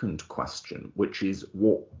second question, which is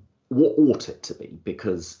what ought it to be?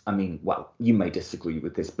 Because, you may disagree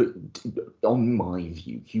with this, but on my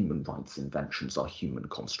view, human rights inventions are human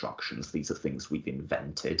constructions. These are things we've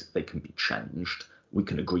invented. They can be changed. We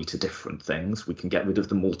can agree to different things. We can get rid of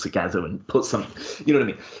them altogether and put some, you know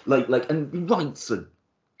what I mean? And rights are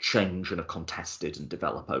change and are contested and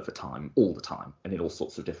develop over time, all the time, and in all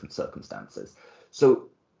sorts of different circumstances. So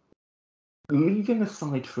leaving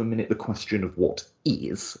aside for a minute the question of what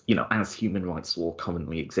is, as human rights law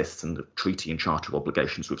currently exists and the treaty and charter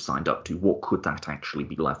obligations we've signed up to, what could that actually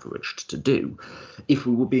be leveraged to do? If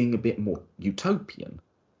we were being a bit more utopian,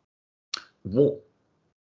 what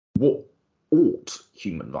ought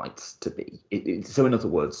human rights to be? So in other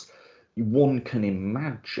words, one can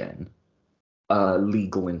imagine a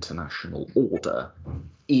legal international order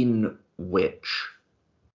in which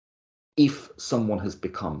if someone has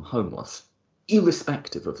become homeless,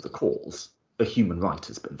 irrespective of the cause, a human right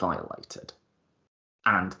has been violated.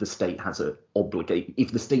 And the state has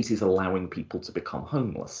if the state is allowing people to become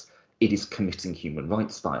homeless, it is committing human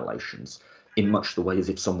rights violations in much the way as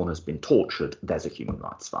if someone has been tortured, there's a human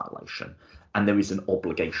rights violation. And there is an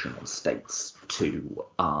obligation on states to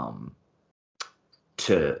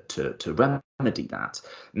remedy that.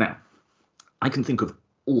 Now, I can think of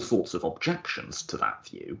all sorts of objections to that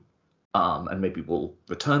view, and maybe we'll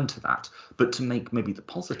return to that. But to make maybe the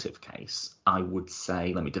positive case, I would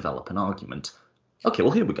say, let me develop an argument. Okay,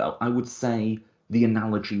 well, here we go. I would say the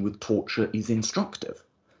analogy with torture is instructive,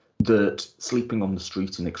 that sleeping on the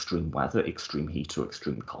street in extreme weather, extreme heat or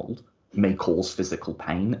extreme cold, may cause physical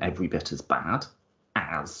pain every bit as bad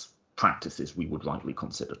as practices we would rightly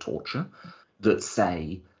consider torture, that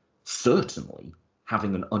say, certainly,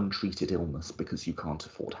 having an untreated illness because you can't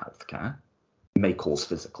afford healthcare may cause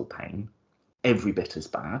physical pain, every bit as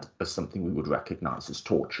bad as something we would recognise as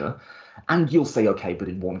torture. And you'll say, okay, but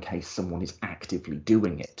in one case, someone is actively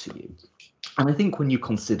doing it to you. And I think when you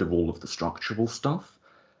consider all of the structural stuff,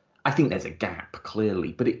 I think there's a gap,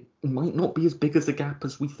 clearly, but it might not be as big as a gap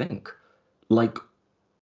as we think.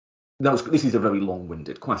 This is a very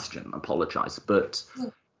long-winded question, I apologise, but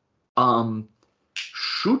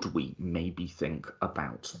should we maybe think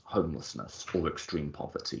about homelessness or extreme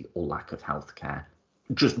poverty or lack of healthcare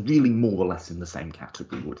just really more or less in the same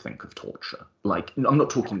category we would think of torture? I'm not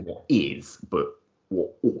talking what is, but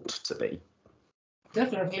what ought to be.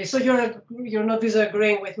 Definitely. So you're not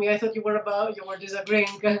disagreeing with me. I thought you were disagreeing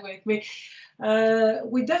with me.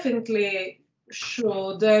 We definitely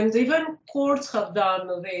should, and even courts have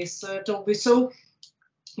done this, Toby. So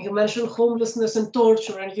you mentioned homelessness and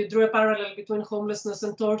torture, and you drew a parallel between homelessness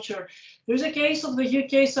and torture. There's a case of the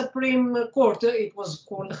UK Supreme Court. It was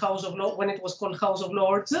called House of Lords when it was called House of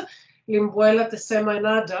Lords, Limbuela, Tessema, and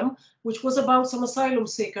Adam, which was about some asylum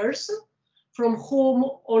seekers from whom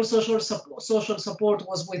all social support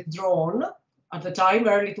was withdrawn at the time,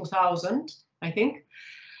 early 2000, I think.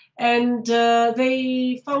 And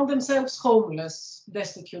they found themselves homeless,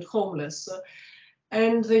 destitute, homeless.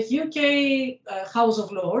 And the UK House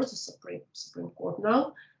of Lords, the Supreme Court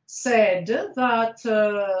now, said that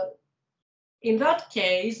in that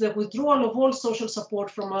case, the withdrawal of all social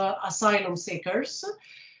support from asylum seekers,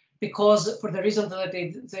 because for the reason that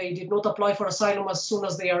they did not apply for asylum as soon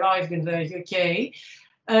as they arrived in the UK,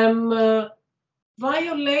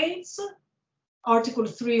 violates Article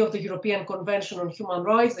 3 of the European Convention on Human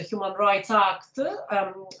Rights, the Human Rights Act,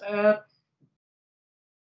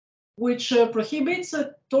 which prohibits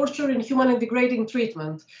torture, inhuman and degrading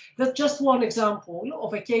treatment. That's just one example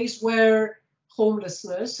of a case where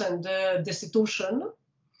homelessness and destitution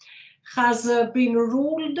has been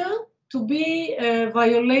ruled to be a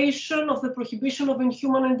violation of the prohibition of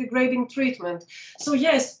inhuman and degrading treatment. So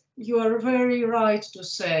yes, you are very right to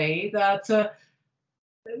say that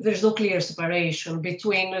there's no clear separation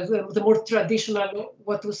between the more traditional,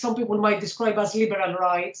 what some people might describe as liberal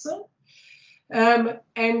rights, and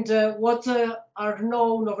what are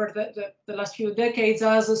known over the last few decades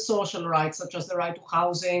as social rights, such as the right to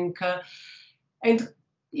housing, and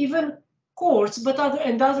even courts, but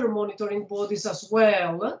other monitoring bodies as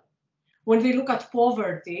well. When they look at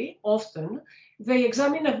poverty, often they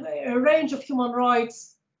examine a range of human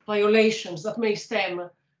rights violations that may stem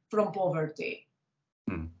from poverty.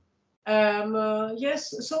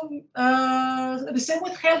 Yes, so the same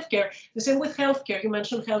with healthcare. The same with healthcare. You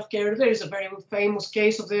mentioned healthcare. There is a very famous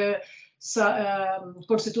case of the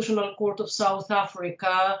Constitutional Court of South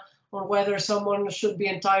Africa on whether someone should be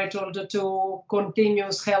entitled to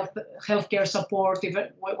continuous healthcare support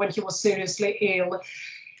even when he was seriously ill.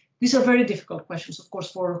 These are very difficult questions, of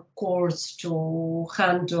course, for courts to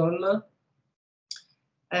handle.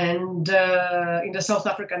 And in the South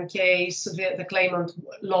African case, the claimant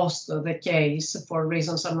lost the case for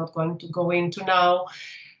reasons I'm not going to go into now.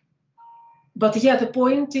 But yeah, the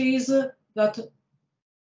point is that,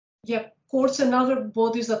 yeah, courts and other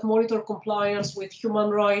bodies that monitor compliance with human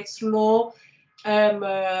rights law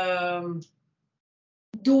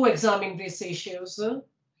do examine these issues.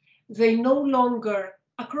 They no longer,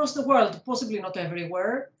 across the world, possibly not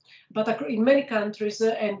everywhere, but in many countries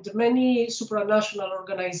and many supranational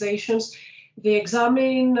organizations, they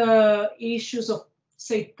examine issues of,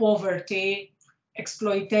 say, poverty,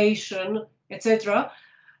 exploitation, etc.,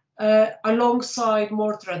 alongside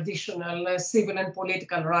more traditional civil and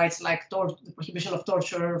political rights like the prohibition of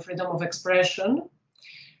torture, freedom of expression.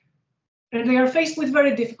 And they are faced with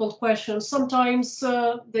very difficult questions. Sometimes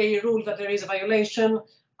they rule that there is a violation.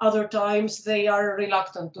 Other times they are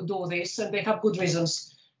reluctant to do this, and they have good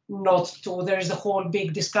reasons not to. There is a whole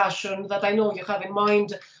big discussion that I know you have in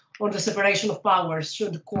mind on the separation of powers.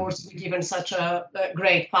 Should courts be given such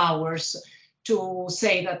great powers to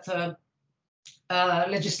say that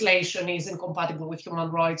legislation is incompatible with human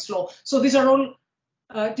rights law? So these are all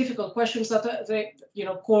difficult questions that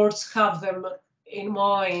courts have them in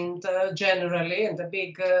mind generally, and the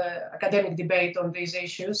big academic debate on these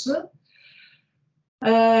issues.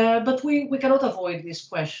 But we cannot avoid this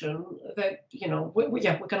question. We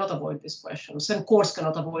cannot avoid these questions, and courts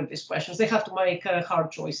cannot avoid these questions. They have to make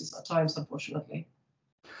hard choices at times, unfortunately.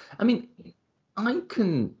 I mean, I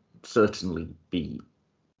can certainly be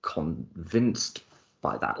convinced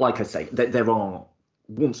by that. Like I say, there are,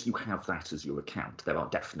 once you have that as your account, there are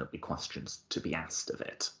definitely questions to be asked of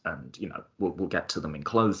it, and we'll get to them in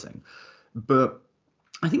closing. But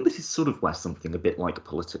I think this is sort of where something a bit like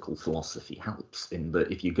political philosophy helps, in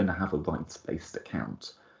that if you're going to have a rights-based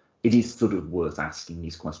account, it is sort of worth asking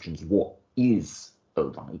these questions. What is a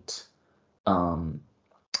right?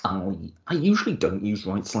 I usually don't use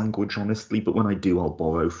rights language, honestly, but when I do, I'll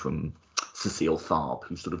borrow from Cecile Fabre,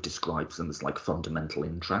 who sort of describes them as like fundamental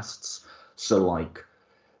interests. So like,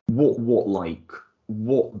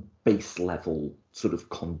 what base level sort of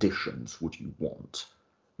conditions would you want,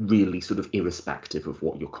 really sort of irrespective of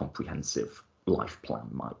what your comprehensive life plan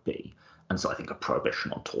might be? And so I think a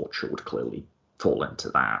prohibition on torture would clearly fall into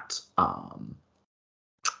that.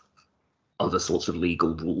 Other sorts of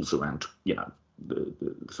legal rules around, the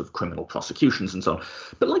sort of criminal prosecutions and so on.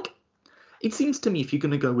 But like, it seems to me if you're going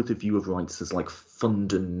to go with a view of rights as like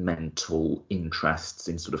fundamental interests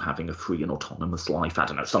in sort of having a free and autonomous life, I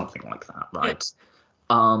don't know, something like that, right?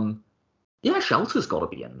 Yeah, shelter's got to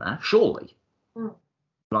be in there, surely.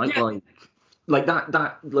 Right? Yeah. Like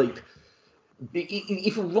that,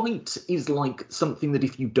 if a right is like something that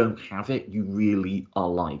if you don't have it, you really are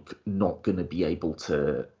like not going to be able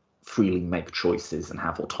to freely make choices and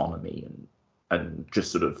have autonomy and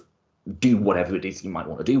just sort of do whatever it is you might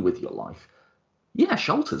want to do with your life, Yeah,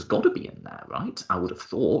 shelter's got to be in there, right? I would have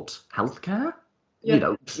thought. Healthcare,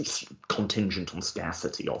 Yeah, contingent on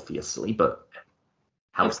scarcity, obviously, but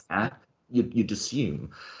absolutely. healthcare, you'd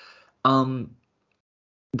assume. Um,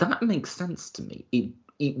 that makes sense to me.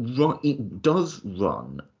 It does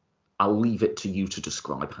run. I'll leave it to you to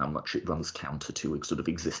describe how much it runs counter to sort of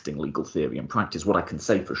existing legal theory and practice. What I can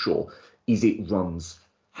say for sure is it runs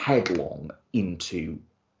headlong into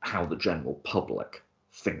how the general public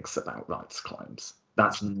thinks about rights claims.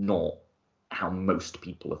 That's not how most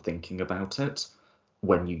people are thinking about it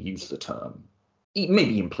when you use the term,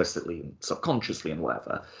 maybe implicitly and subconsciously and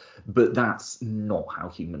whatever, but that's not how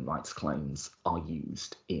human rights claims are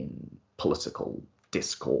used in political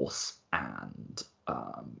discourse and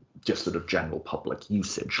just sort of general public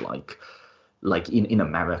usage. Like in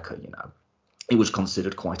America, it was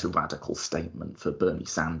considered quite a radical statement for Bernie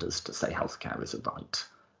Sanders to say healthcare is a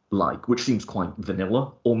right, which seems quite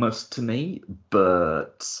vanilla almost to me,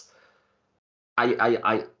 but I I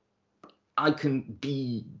I, I can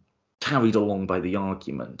be carried along by the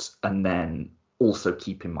argument and then also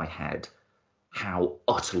keep in my head how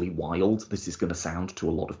utterly wild this is going to sound to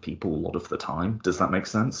a lot of people a lot of the time. Does that make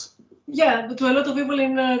sense? Yeah, but to a lot of people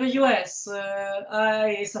in the US,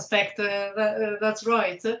 I suspect that's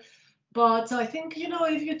right. But I think,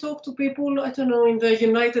 if you talk to people, I don't know, in the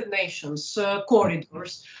United Nations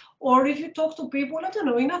corridors, or if you talk to people, I don't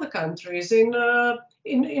know, in other countries, in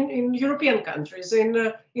European countries,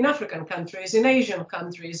 in African countries, in Asian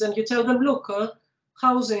countries, and you tell them, look,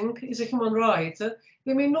 housing is a human right,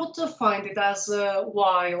 they may not find it as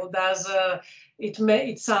wild as it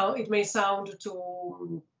may sound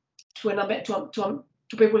to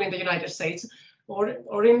people in the United States, or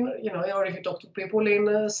in or if you talk to people in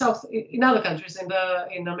in other countries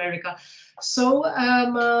in America. So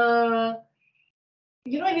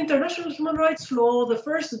in international human rights law, the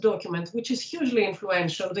first document, which is hugely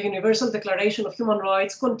influential, the Universal Declaration of Human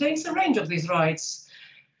Rights, contains a range of these rights: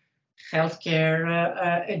 healthcare,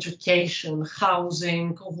 education,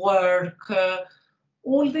 housing, work.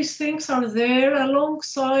 All these things are there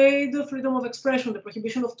alongside the freedom of expression, the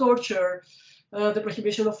prohibition of torture, the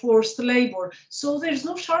prohibition of forced labor. So there's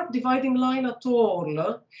no sharp dividing line at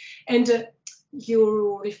all. And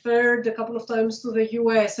you referred a couple of times to the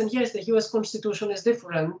US, and yes, the US Constitution is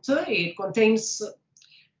different. It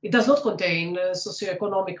does not contain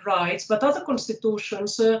socioeconomic rights, but other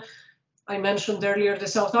constitutions, I mentioned earlier the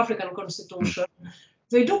South African Constitution,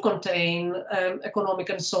 they do contain economic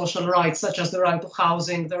and social rights, such as the right to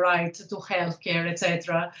housing, the right to healthcare,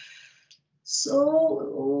 etc.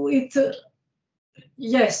 So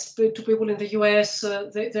yes, to people in the US,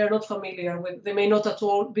 they're not familiar with, they may not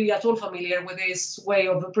be at all familiar with this way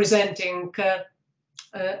of presenting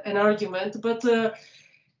an argument, but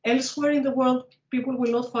elsewhere in the world, people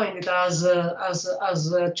will not find it as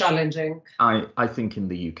challenging. I think in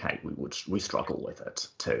the UK we struggle with it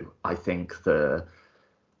too. I think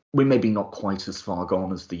we may be not quite as far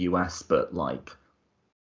gone as the US, but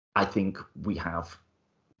I think we have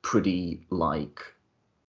pretty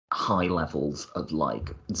high levels of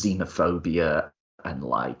xenophobia and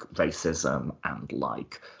racism and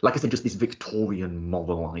like I said, just this Victorian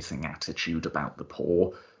moralizing attitude about the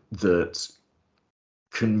poor that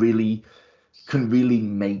can really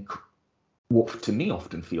make what to me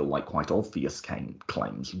often feel like quite obvious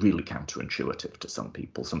claims really counterintuitive to some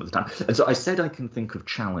people some of the time. And so I said I can think of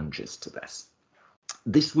challenges to this.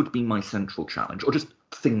 This would be my central challenge, or just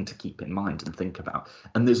thing to keep in mind and think about.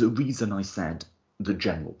 And there's a reason I said the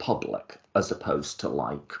general public as opposed to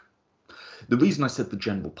the reason I said the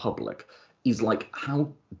general public is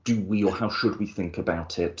how do we or how should we think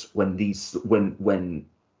about it when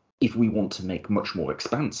if we want to make much more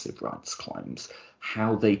expansive rights claims,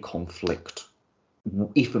 how they conflict,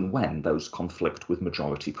 if and when those conflict with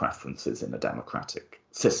majority preferences in a democratic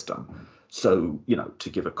system. So, to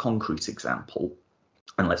give a concrete example,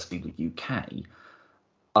 and let's be the UK,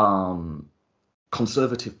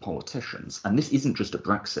 conservative politicians, and this isn't just a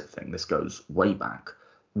Brexit thing, this goes way back,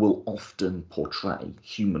 will often portray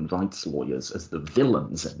human rights lawyers as the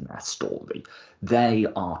villains in their story. They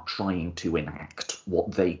are trying to enact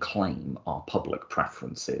what they claim are public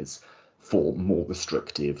preferences for more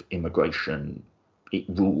restrictive immigration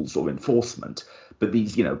rules or enforcement. But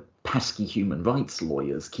these, pesky human rights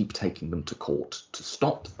lawyers keep taking them to court to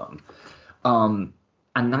stop them. And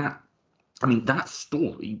that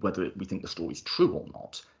story, whether we think the story is true or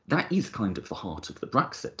not, that is kind of the heart of the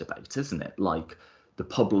Brexit debate, isn't it? The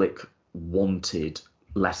public wanted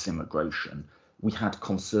less immigration. We had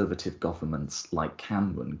conservative governments like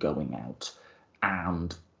Cameron going out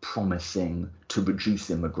and promising to reduce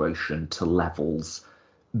immigration to levels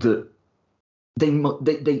that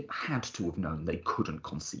they had to have known they couldn't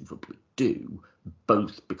conceivably do,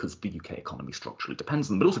 both because the UK economy structurally depends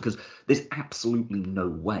on them, but also because there's absolutely no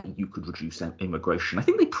way you could reduce immigration. I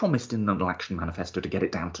think they promised in an election manifesto to get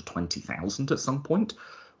it down to 20,000 at some point,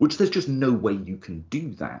 which there's just no way you can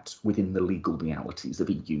do that within the legal realities of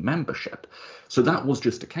EU membership. So that was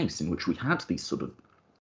just a case in which we had these sort of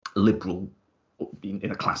liberal, in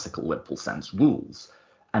a classical liberal sense, rules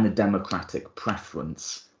and a democratic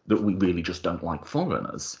preference that we really just don't like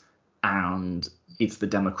foreigners. And it's the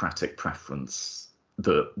democratic preference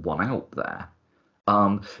that won out there.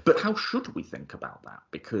 But how should we think about that?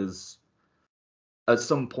 Because at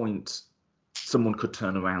some point, someone could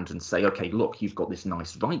turn around and say, okay, look, you've got this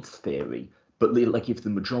nice rights theory, but like if the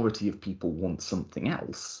majority of people want something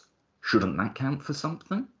else, shouldn't that count for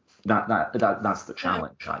something? That's the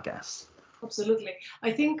challenge, I guess. Absolutely.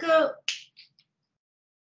 I think,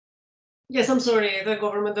 yes, I'm sorry, the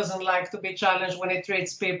government doesn't like to be challenged when it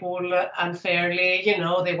treats people unfairly. You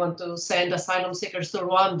know, they want to send asylum seekers to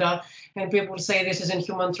Rwanda and people say this is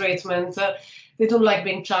inhuman treatment. They don't like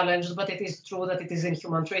being challenged, but it is true that it is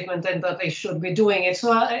inhuman treatment and that they should be doing it.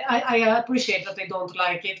 So I appreciate that they don't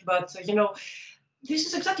like it, but, you know, this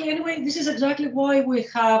is exactly why we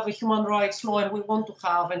have a human rights law, and we want to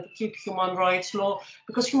have and to keep human rights law,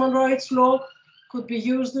 because human rights law could be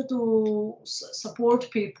used to support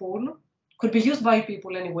people, could be used by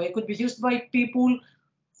people anyway, could be used by people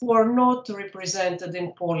who are not represented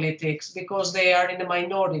in politics because they are in a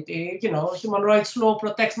minority. You know, human rights law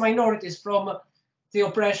protects minorities from the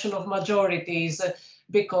oppression of majorities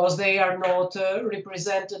because they are not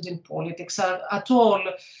represented in politics at all.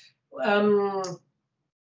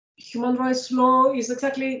 Human rights law is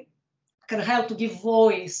exactly can help to give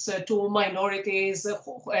voice to minorities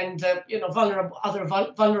and you know,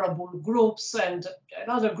 vulnerable groups and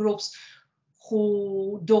other groups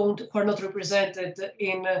who are not represented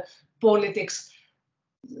in politics.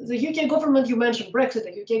 The UK government, you mentioned Brexit,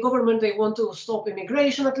 the UK government, they want to stop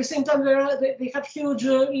immigration. At the same time, they have huge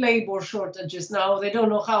labor shortages now. They don't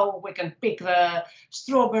know how we can pick the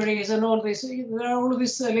strawberries and all this. There are all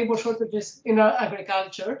these labor shortages in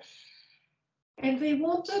agriculture. And they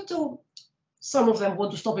wanted to, some of them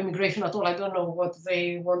want to stop immigration at all. I don't know what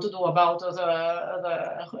they want to do about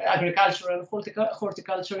the agriculture and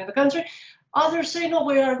horticulture in the country. Others say, no,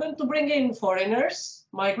 we are going to bring in foreigners,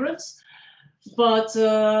 migrants, but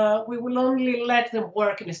we will only let them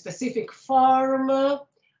work in a specific farm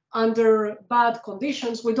under bad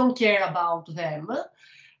conditions. We don't care about them.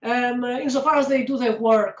 Insofar as they do the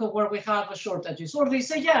work where we have shortages. Or they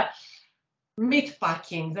say, yeah, meat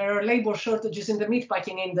packing. There are labor shortages in the meat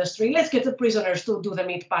packing industry. Let's get the prisoners to do the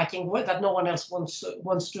meat packing that no one else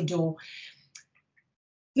wants to do.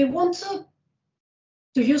 They want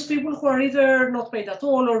to use people who are either not paid at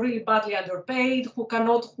all or really badly underpaid, who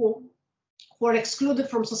are excluded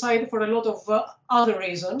from society for a lot of other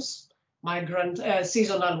reasons, migrant,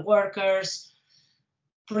 seasonal workers,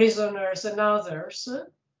 prisoners, and others,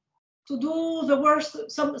 to do the worst,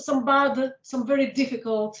 some very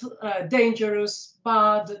difficult, dangerous,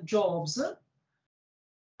 bad jobs,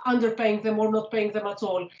 underpaying them or not paying them at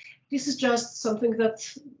all. This is just something that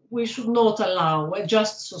we should not allow. A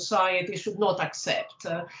just society should not accept.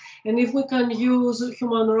 And if we can use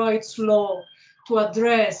human rights law to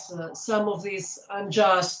address some of these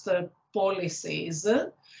unjust policies,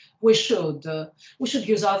 we should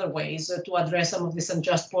use other ways to address some of these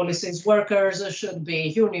unjust policies. Workers should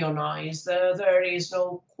be unionized. There is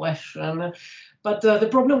no question. But the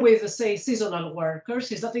problem with, say, seasonal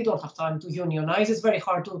workers is that they don't have time to unionize. It's very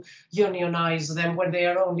hard to unionize them when they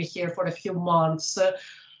are only here for a few months.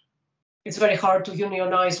 It's very hard to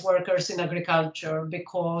unionize workers in agriculture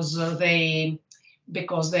because they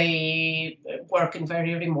work in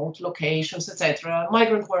very remote locations, etc.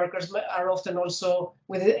 Migrant workers are often also,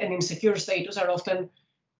 with an insecure status, are often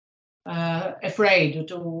afraid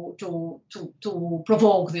to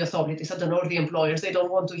provoke the authorities, I don't know, the employers. They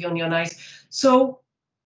don't want to unionize. So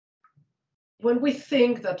when we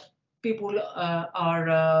think that people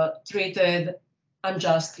are treated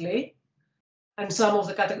unjustly, and some of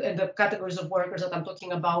the categories of workers that I'm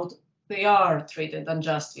talking about, they are treated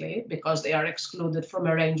unjustly because they are excluded from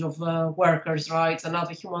a range of workers' rights and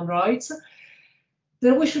other human rights,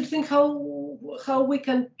 then we should think how we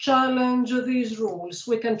can challenge these rules.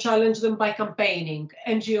 We can challenge them by campaigning.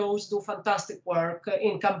 NGOs do fantastic work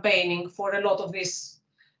in campaigning for a lot of these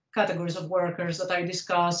categories of workers that I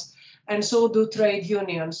discussed, and so do trade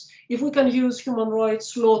unions. If we can use human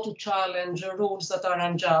rights law to challenge rules that are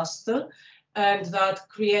unjust and that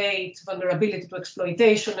create vulnerability to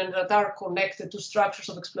exploitation and that are connected to structures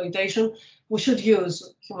of exploitation, we should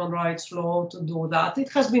use human rights law to do that. It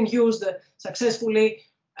has been used successfully,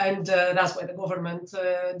 and that's why the government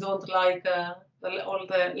don't like all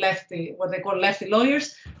the lefty, what they call lefty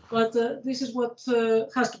lawyers. But this is what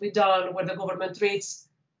has to be done when the government treats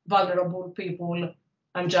vulnerable people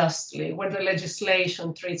unjustly, when the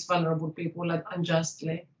legislation treats vulnerable people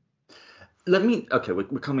unjustly. Okay,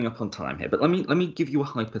 we're coming up on time here, but let me give you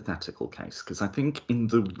a hypothetical case, because I think in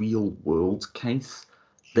the real world case,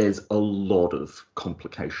 there's a lot of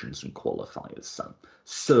complications and qualifiers. So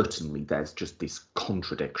certainly there's just this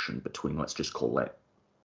contradiction between, let's just call it,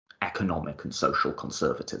 economic and social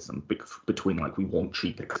conservatism, between like we want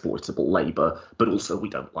cheap exploitable labor, but also we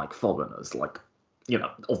don't like foreigners. Like, you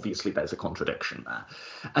know, obviously there's a contradiction there.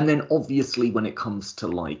 And then obviously when it comes to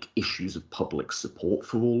like issues of public support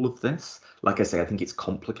for all of this, like I say, I think it's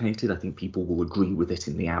complicated. I think people will agree with it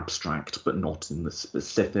in the abstract, but not in the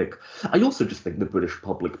specific. I also just think the British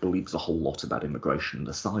public believes a whole lot about immigration and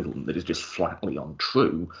asylum that is just flatly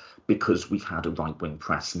untrue, because we've had a right-wing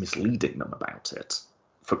press misleading them about it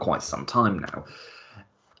for quite some time now.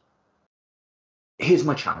 Here's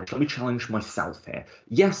my challenge. Let me challenge myself here.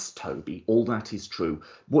 Yes, Toby, all that is true.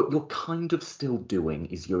 What you're kind of still doing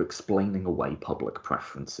is you're explaining away public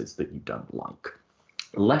preferences that you don't like.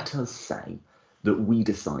 Let us say that we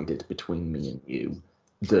decided between me and you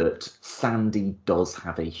that Sandy does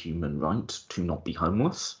have a human right to not be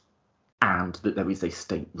homeless, and that there is a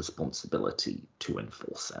state responsibility to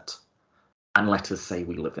enforce it. And let us say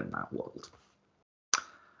we live in that world.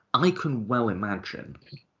 I can well imagine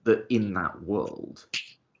that in that world,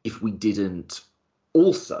 if we didn't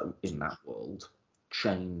also in that world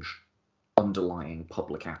change underlying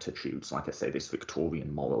public attitudes, like I say, this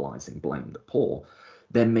Victorian moralising blame the poor,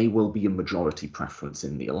 there may well be a majority preference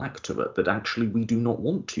in the electorate that actually we do not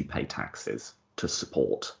want to pay taxes to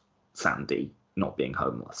support Sandy not being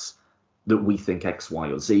homeless, that we think X, Y,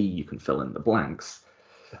 or Z, you can fill in the blanks.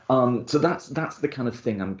 So that's the kind of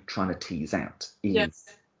thing I'm trying to tease out,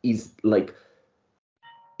 is like,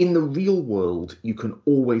 in the real world, you can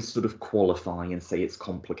always sort of qualify and say it's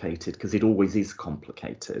complicated, because it always is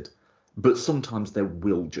complicated. But sometimes there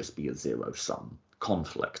will just be a zero-sum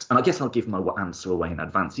conflict. And I guess I'll give my answer away in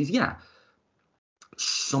advance, is yeah,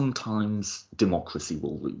 sometimes democracy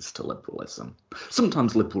will lose to liberalism.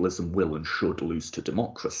 Sometimes liberalism will and should lose to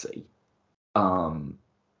democracy.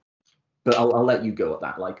 But I'll let you go at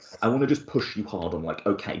that. Like, I want to just push you hard on like,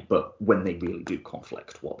 okay, but when they really do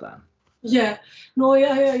conflict, what then? Yeah, no,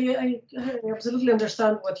 I absolutely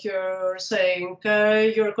understand what you're saying.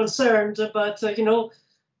 You're concerned, but you know,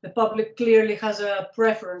 the public clearly has a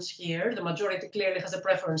preference here. The majority clearly has a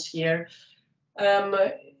preference here.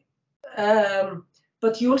 But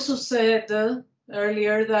you also said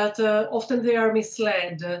earlier that often they are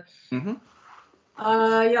misled. Mm-hmm.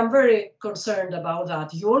 I am very concerned about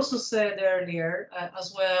that. You also said earlier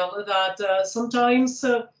as well that sometimes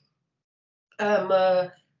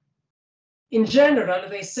in general,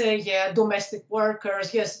 they say, yeah, domestic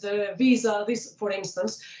workers, yes, the visa, this, for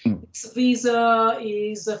instance, this visa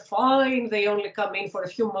is fine. They only come in for a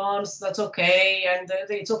few months. That's okay. And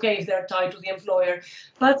it's okay if they're tied to the employer.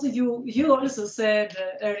 But you also said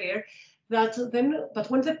earlier that but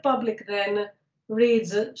when the public then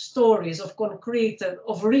reads stories of concrete,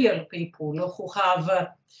 of real people who have,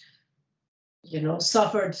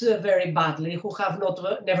 suffered very badly, who have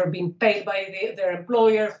never been paid by their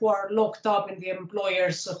employer, who are locked up in the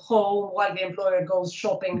employer's home while the employer goes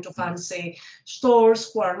shopping to fancy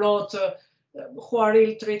stores, who are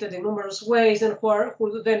ill-treated in numerous ways, and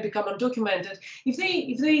who then become undocumented. If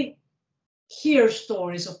they hear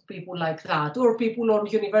stories of people like that, or people on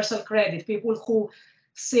universal credit, people who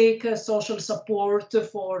seek social support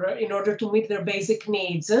in order to meet their basic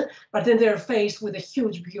needs, but then they're faced with a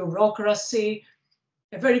huge bureaucracy,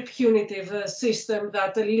 a very punitive system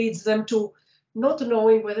that leads them to not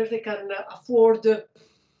knowing whether they can afford a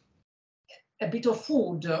bit of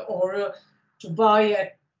food or to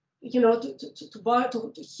buy heating or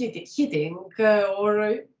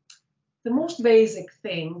the most basic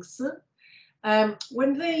things.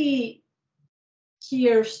 When they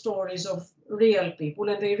hear stories of real people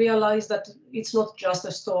and they realize that it's not just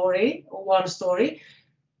a story or one story,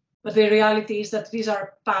 but the reality is that these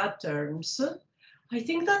are patterns, I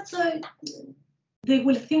think that they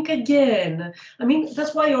will think again. I mean,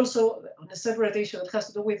 that's why also on a separate issue, it has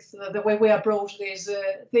to do with the way we approach these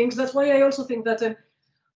things. That's why I also think that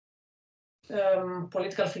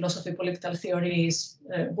political philosophy, political theory is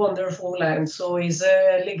wonderful, and so is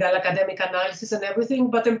legal academic analysis and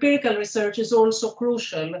everything, but empirical research is also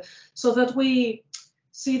crucial so that we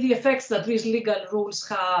see the effects that these legal rules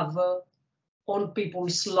have on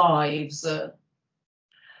people's lives.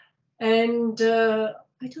 And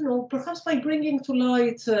I don't know, perhaps by bringing to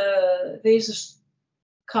light these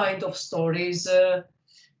kind of stories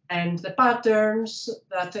and the patterns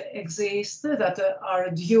that exist, that are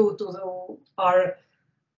due to our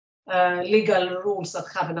legal rules that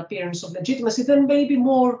have an appearance of legitimacy, then maybe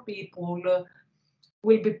more people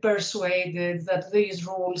will be persuaded that these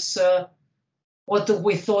rules, what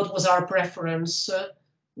we thought was our preference,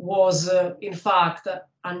 was in fact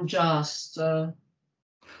unjust.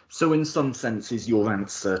 So in some sense, is your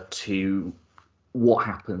answer to what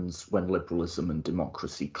happens when liberalism and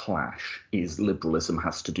democracy clash is liberalism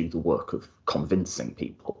has to do the work of convincing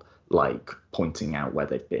people, like pointing out where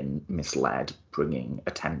they've been misled, bringing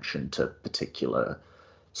attention to particular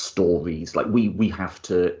stories. Like we have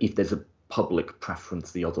to, if there's a public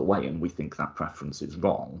preference the other way and we think that preference is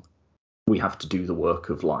wrong, we have to do the work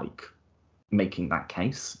of like making that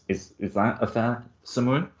case. Is that a fair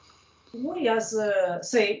summary? We as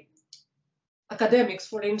say academics,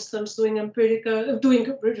 for instance, doing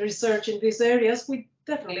research in these areas, we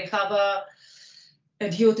definitely have a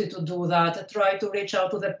duty to do that, try to reach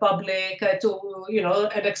out to the public, to,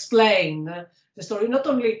 and explain the story. Not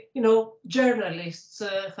only, journalists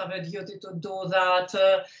have a duty to do that,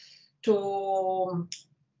 to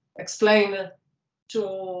explain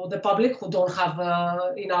to the public who don't have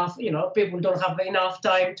enough, people don't have enough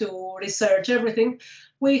time to research everything.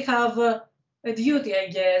 We have a duty, I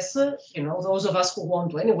guess, those of us who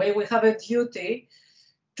want to anyway, we have a duty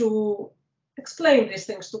to explain these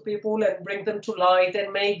things to people and bring them to light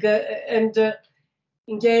and make and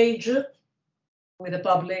engage with the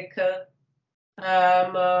public,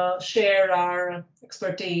 share our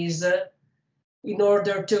expertise in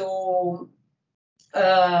order to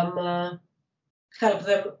help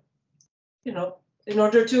them, in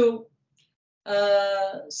order to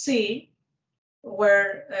see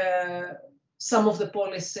where some of the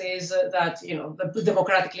policies that, the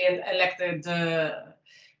democratically elected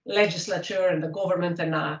legislature and the government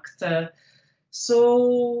enact.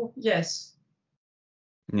 So, yes.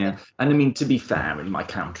 Yeah, and I mean, to be fair, in my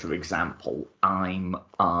counterexample, I'm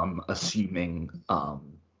assuming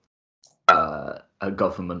a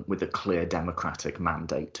government with a clear democratic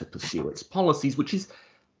mandate to pursue its policies, which is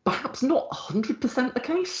perhaps not 100% the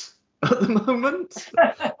case at the moment.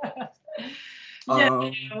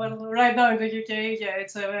 Well, right now in the UK,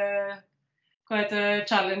 it's quite a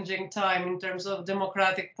challenging time in terms of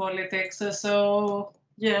democratic politics. So,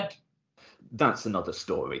 yeah. That's another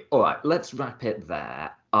story. All right, let's wrap it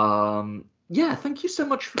there. Yeah, thank you so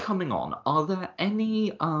much for coming on. Are there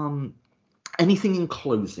any anything in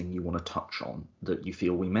closing you want to touch on that you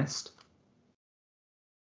feel we missed?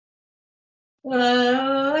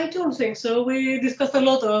 I don't think so. We discussed a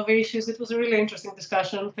lot of issues. It was a really interesting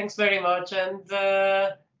discussion. Thanks very much. And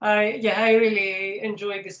I really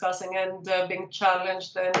enjoyed discussing and being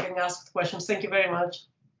challenged and being asked questions. Thank you very much.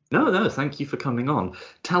 No, thank you for coming on.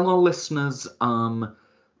 Tell our listeners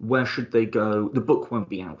where should they go. The book won't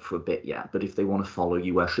be out for a bit yet, but if they want to follow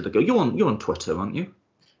you, where should they go? You're on Twitter, aren't you?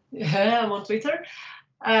 Yeah, I'm on Twitter.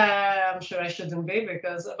 I'm sure I shouldn't be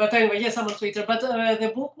but anyway, yes, I'm on Twitter. But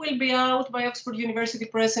the book will be out by Oxford University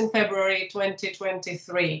Press in February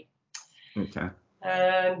 2023. Okay.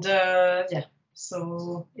 And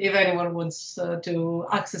so if anyone wants to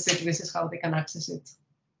access it, this is how they can access it.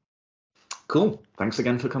 Cool. Thanks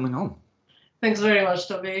again for coming on. Thanks very much,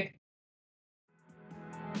 Toby.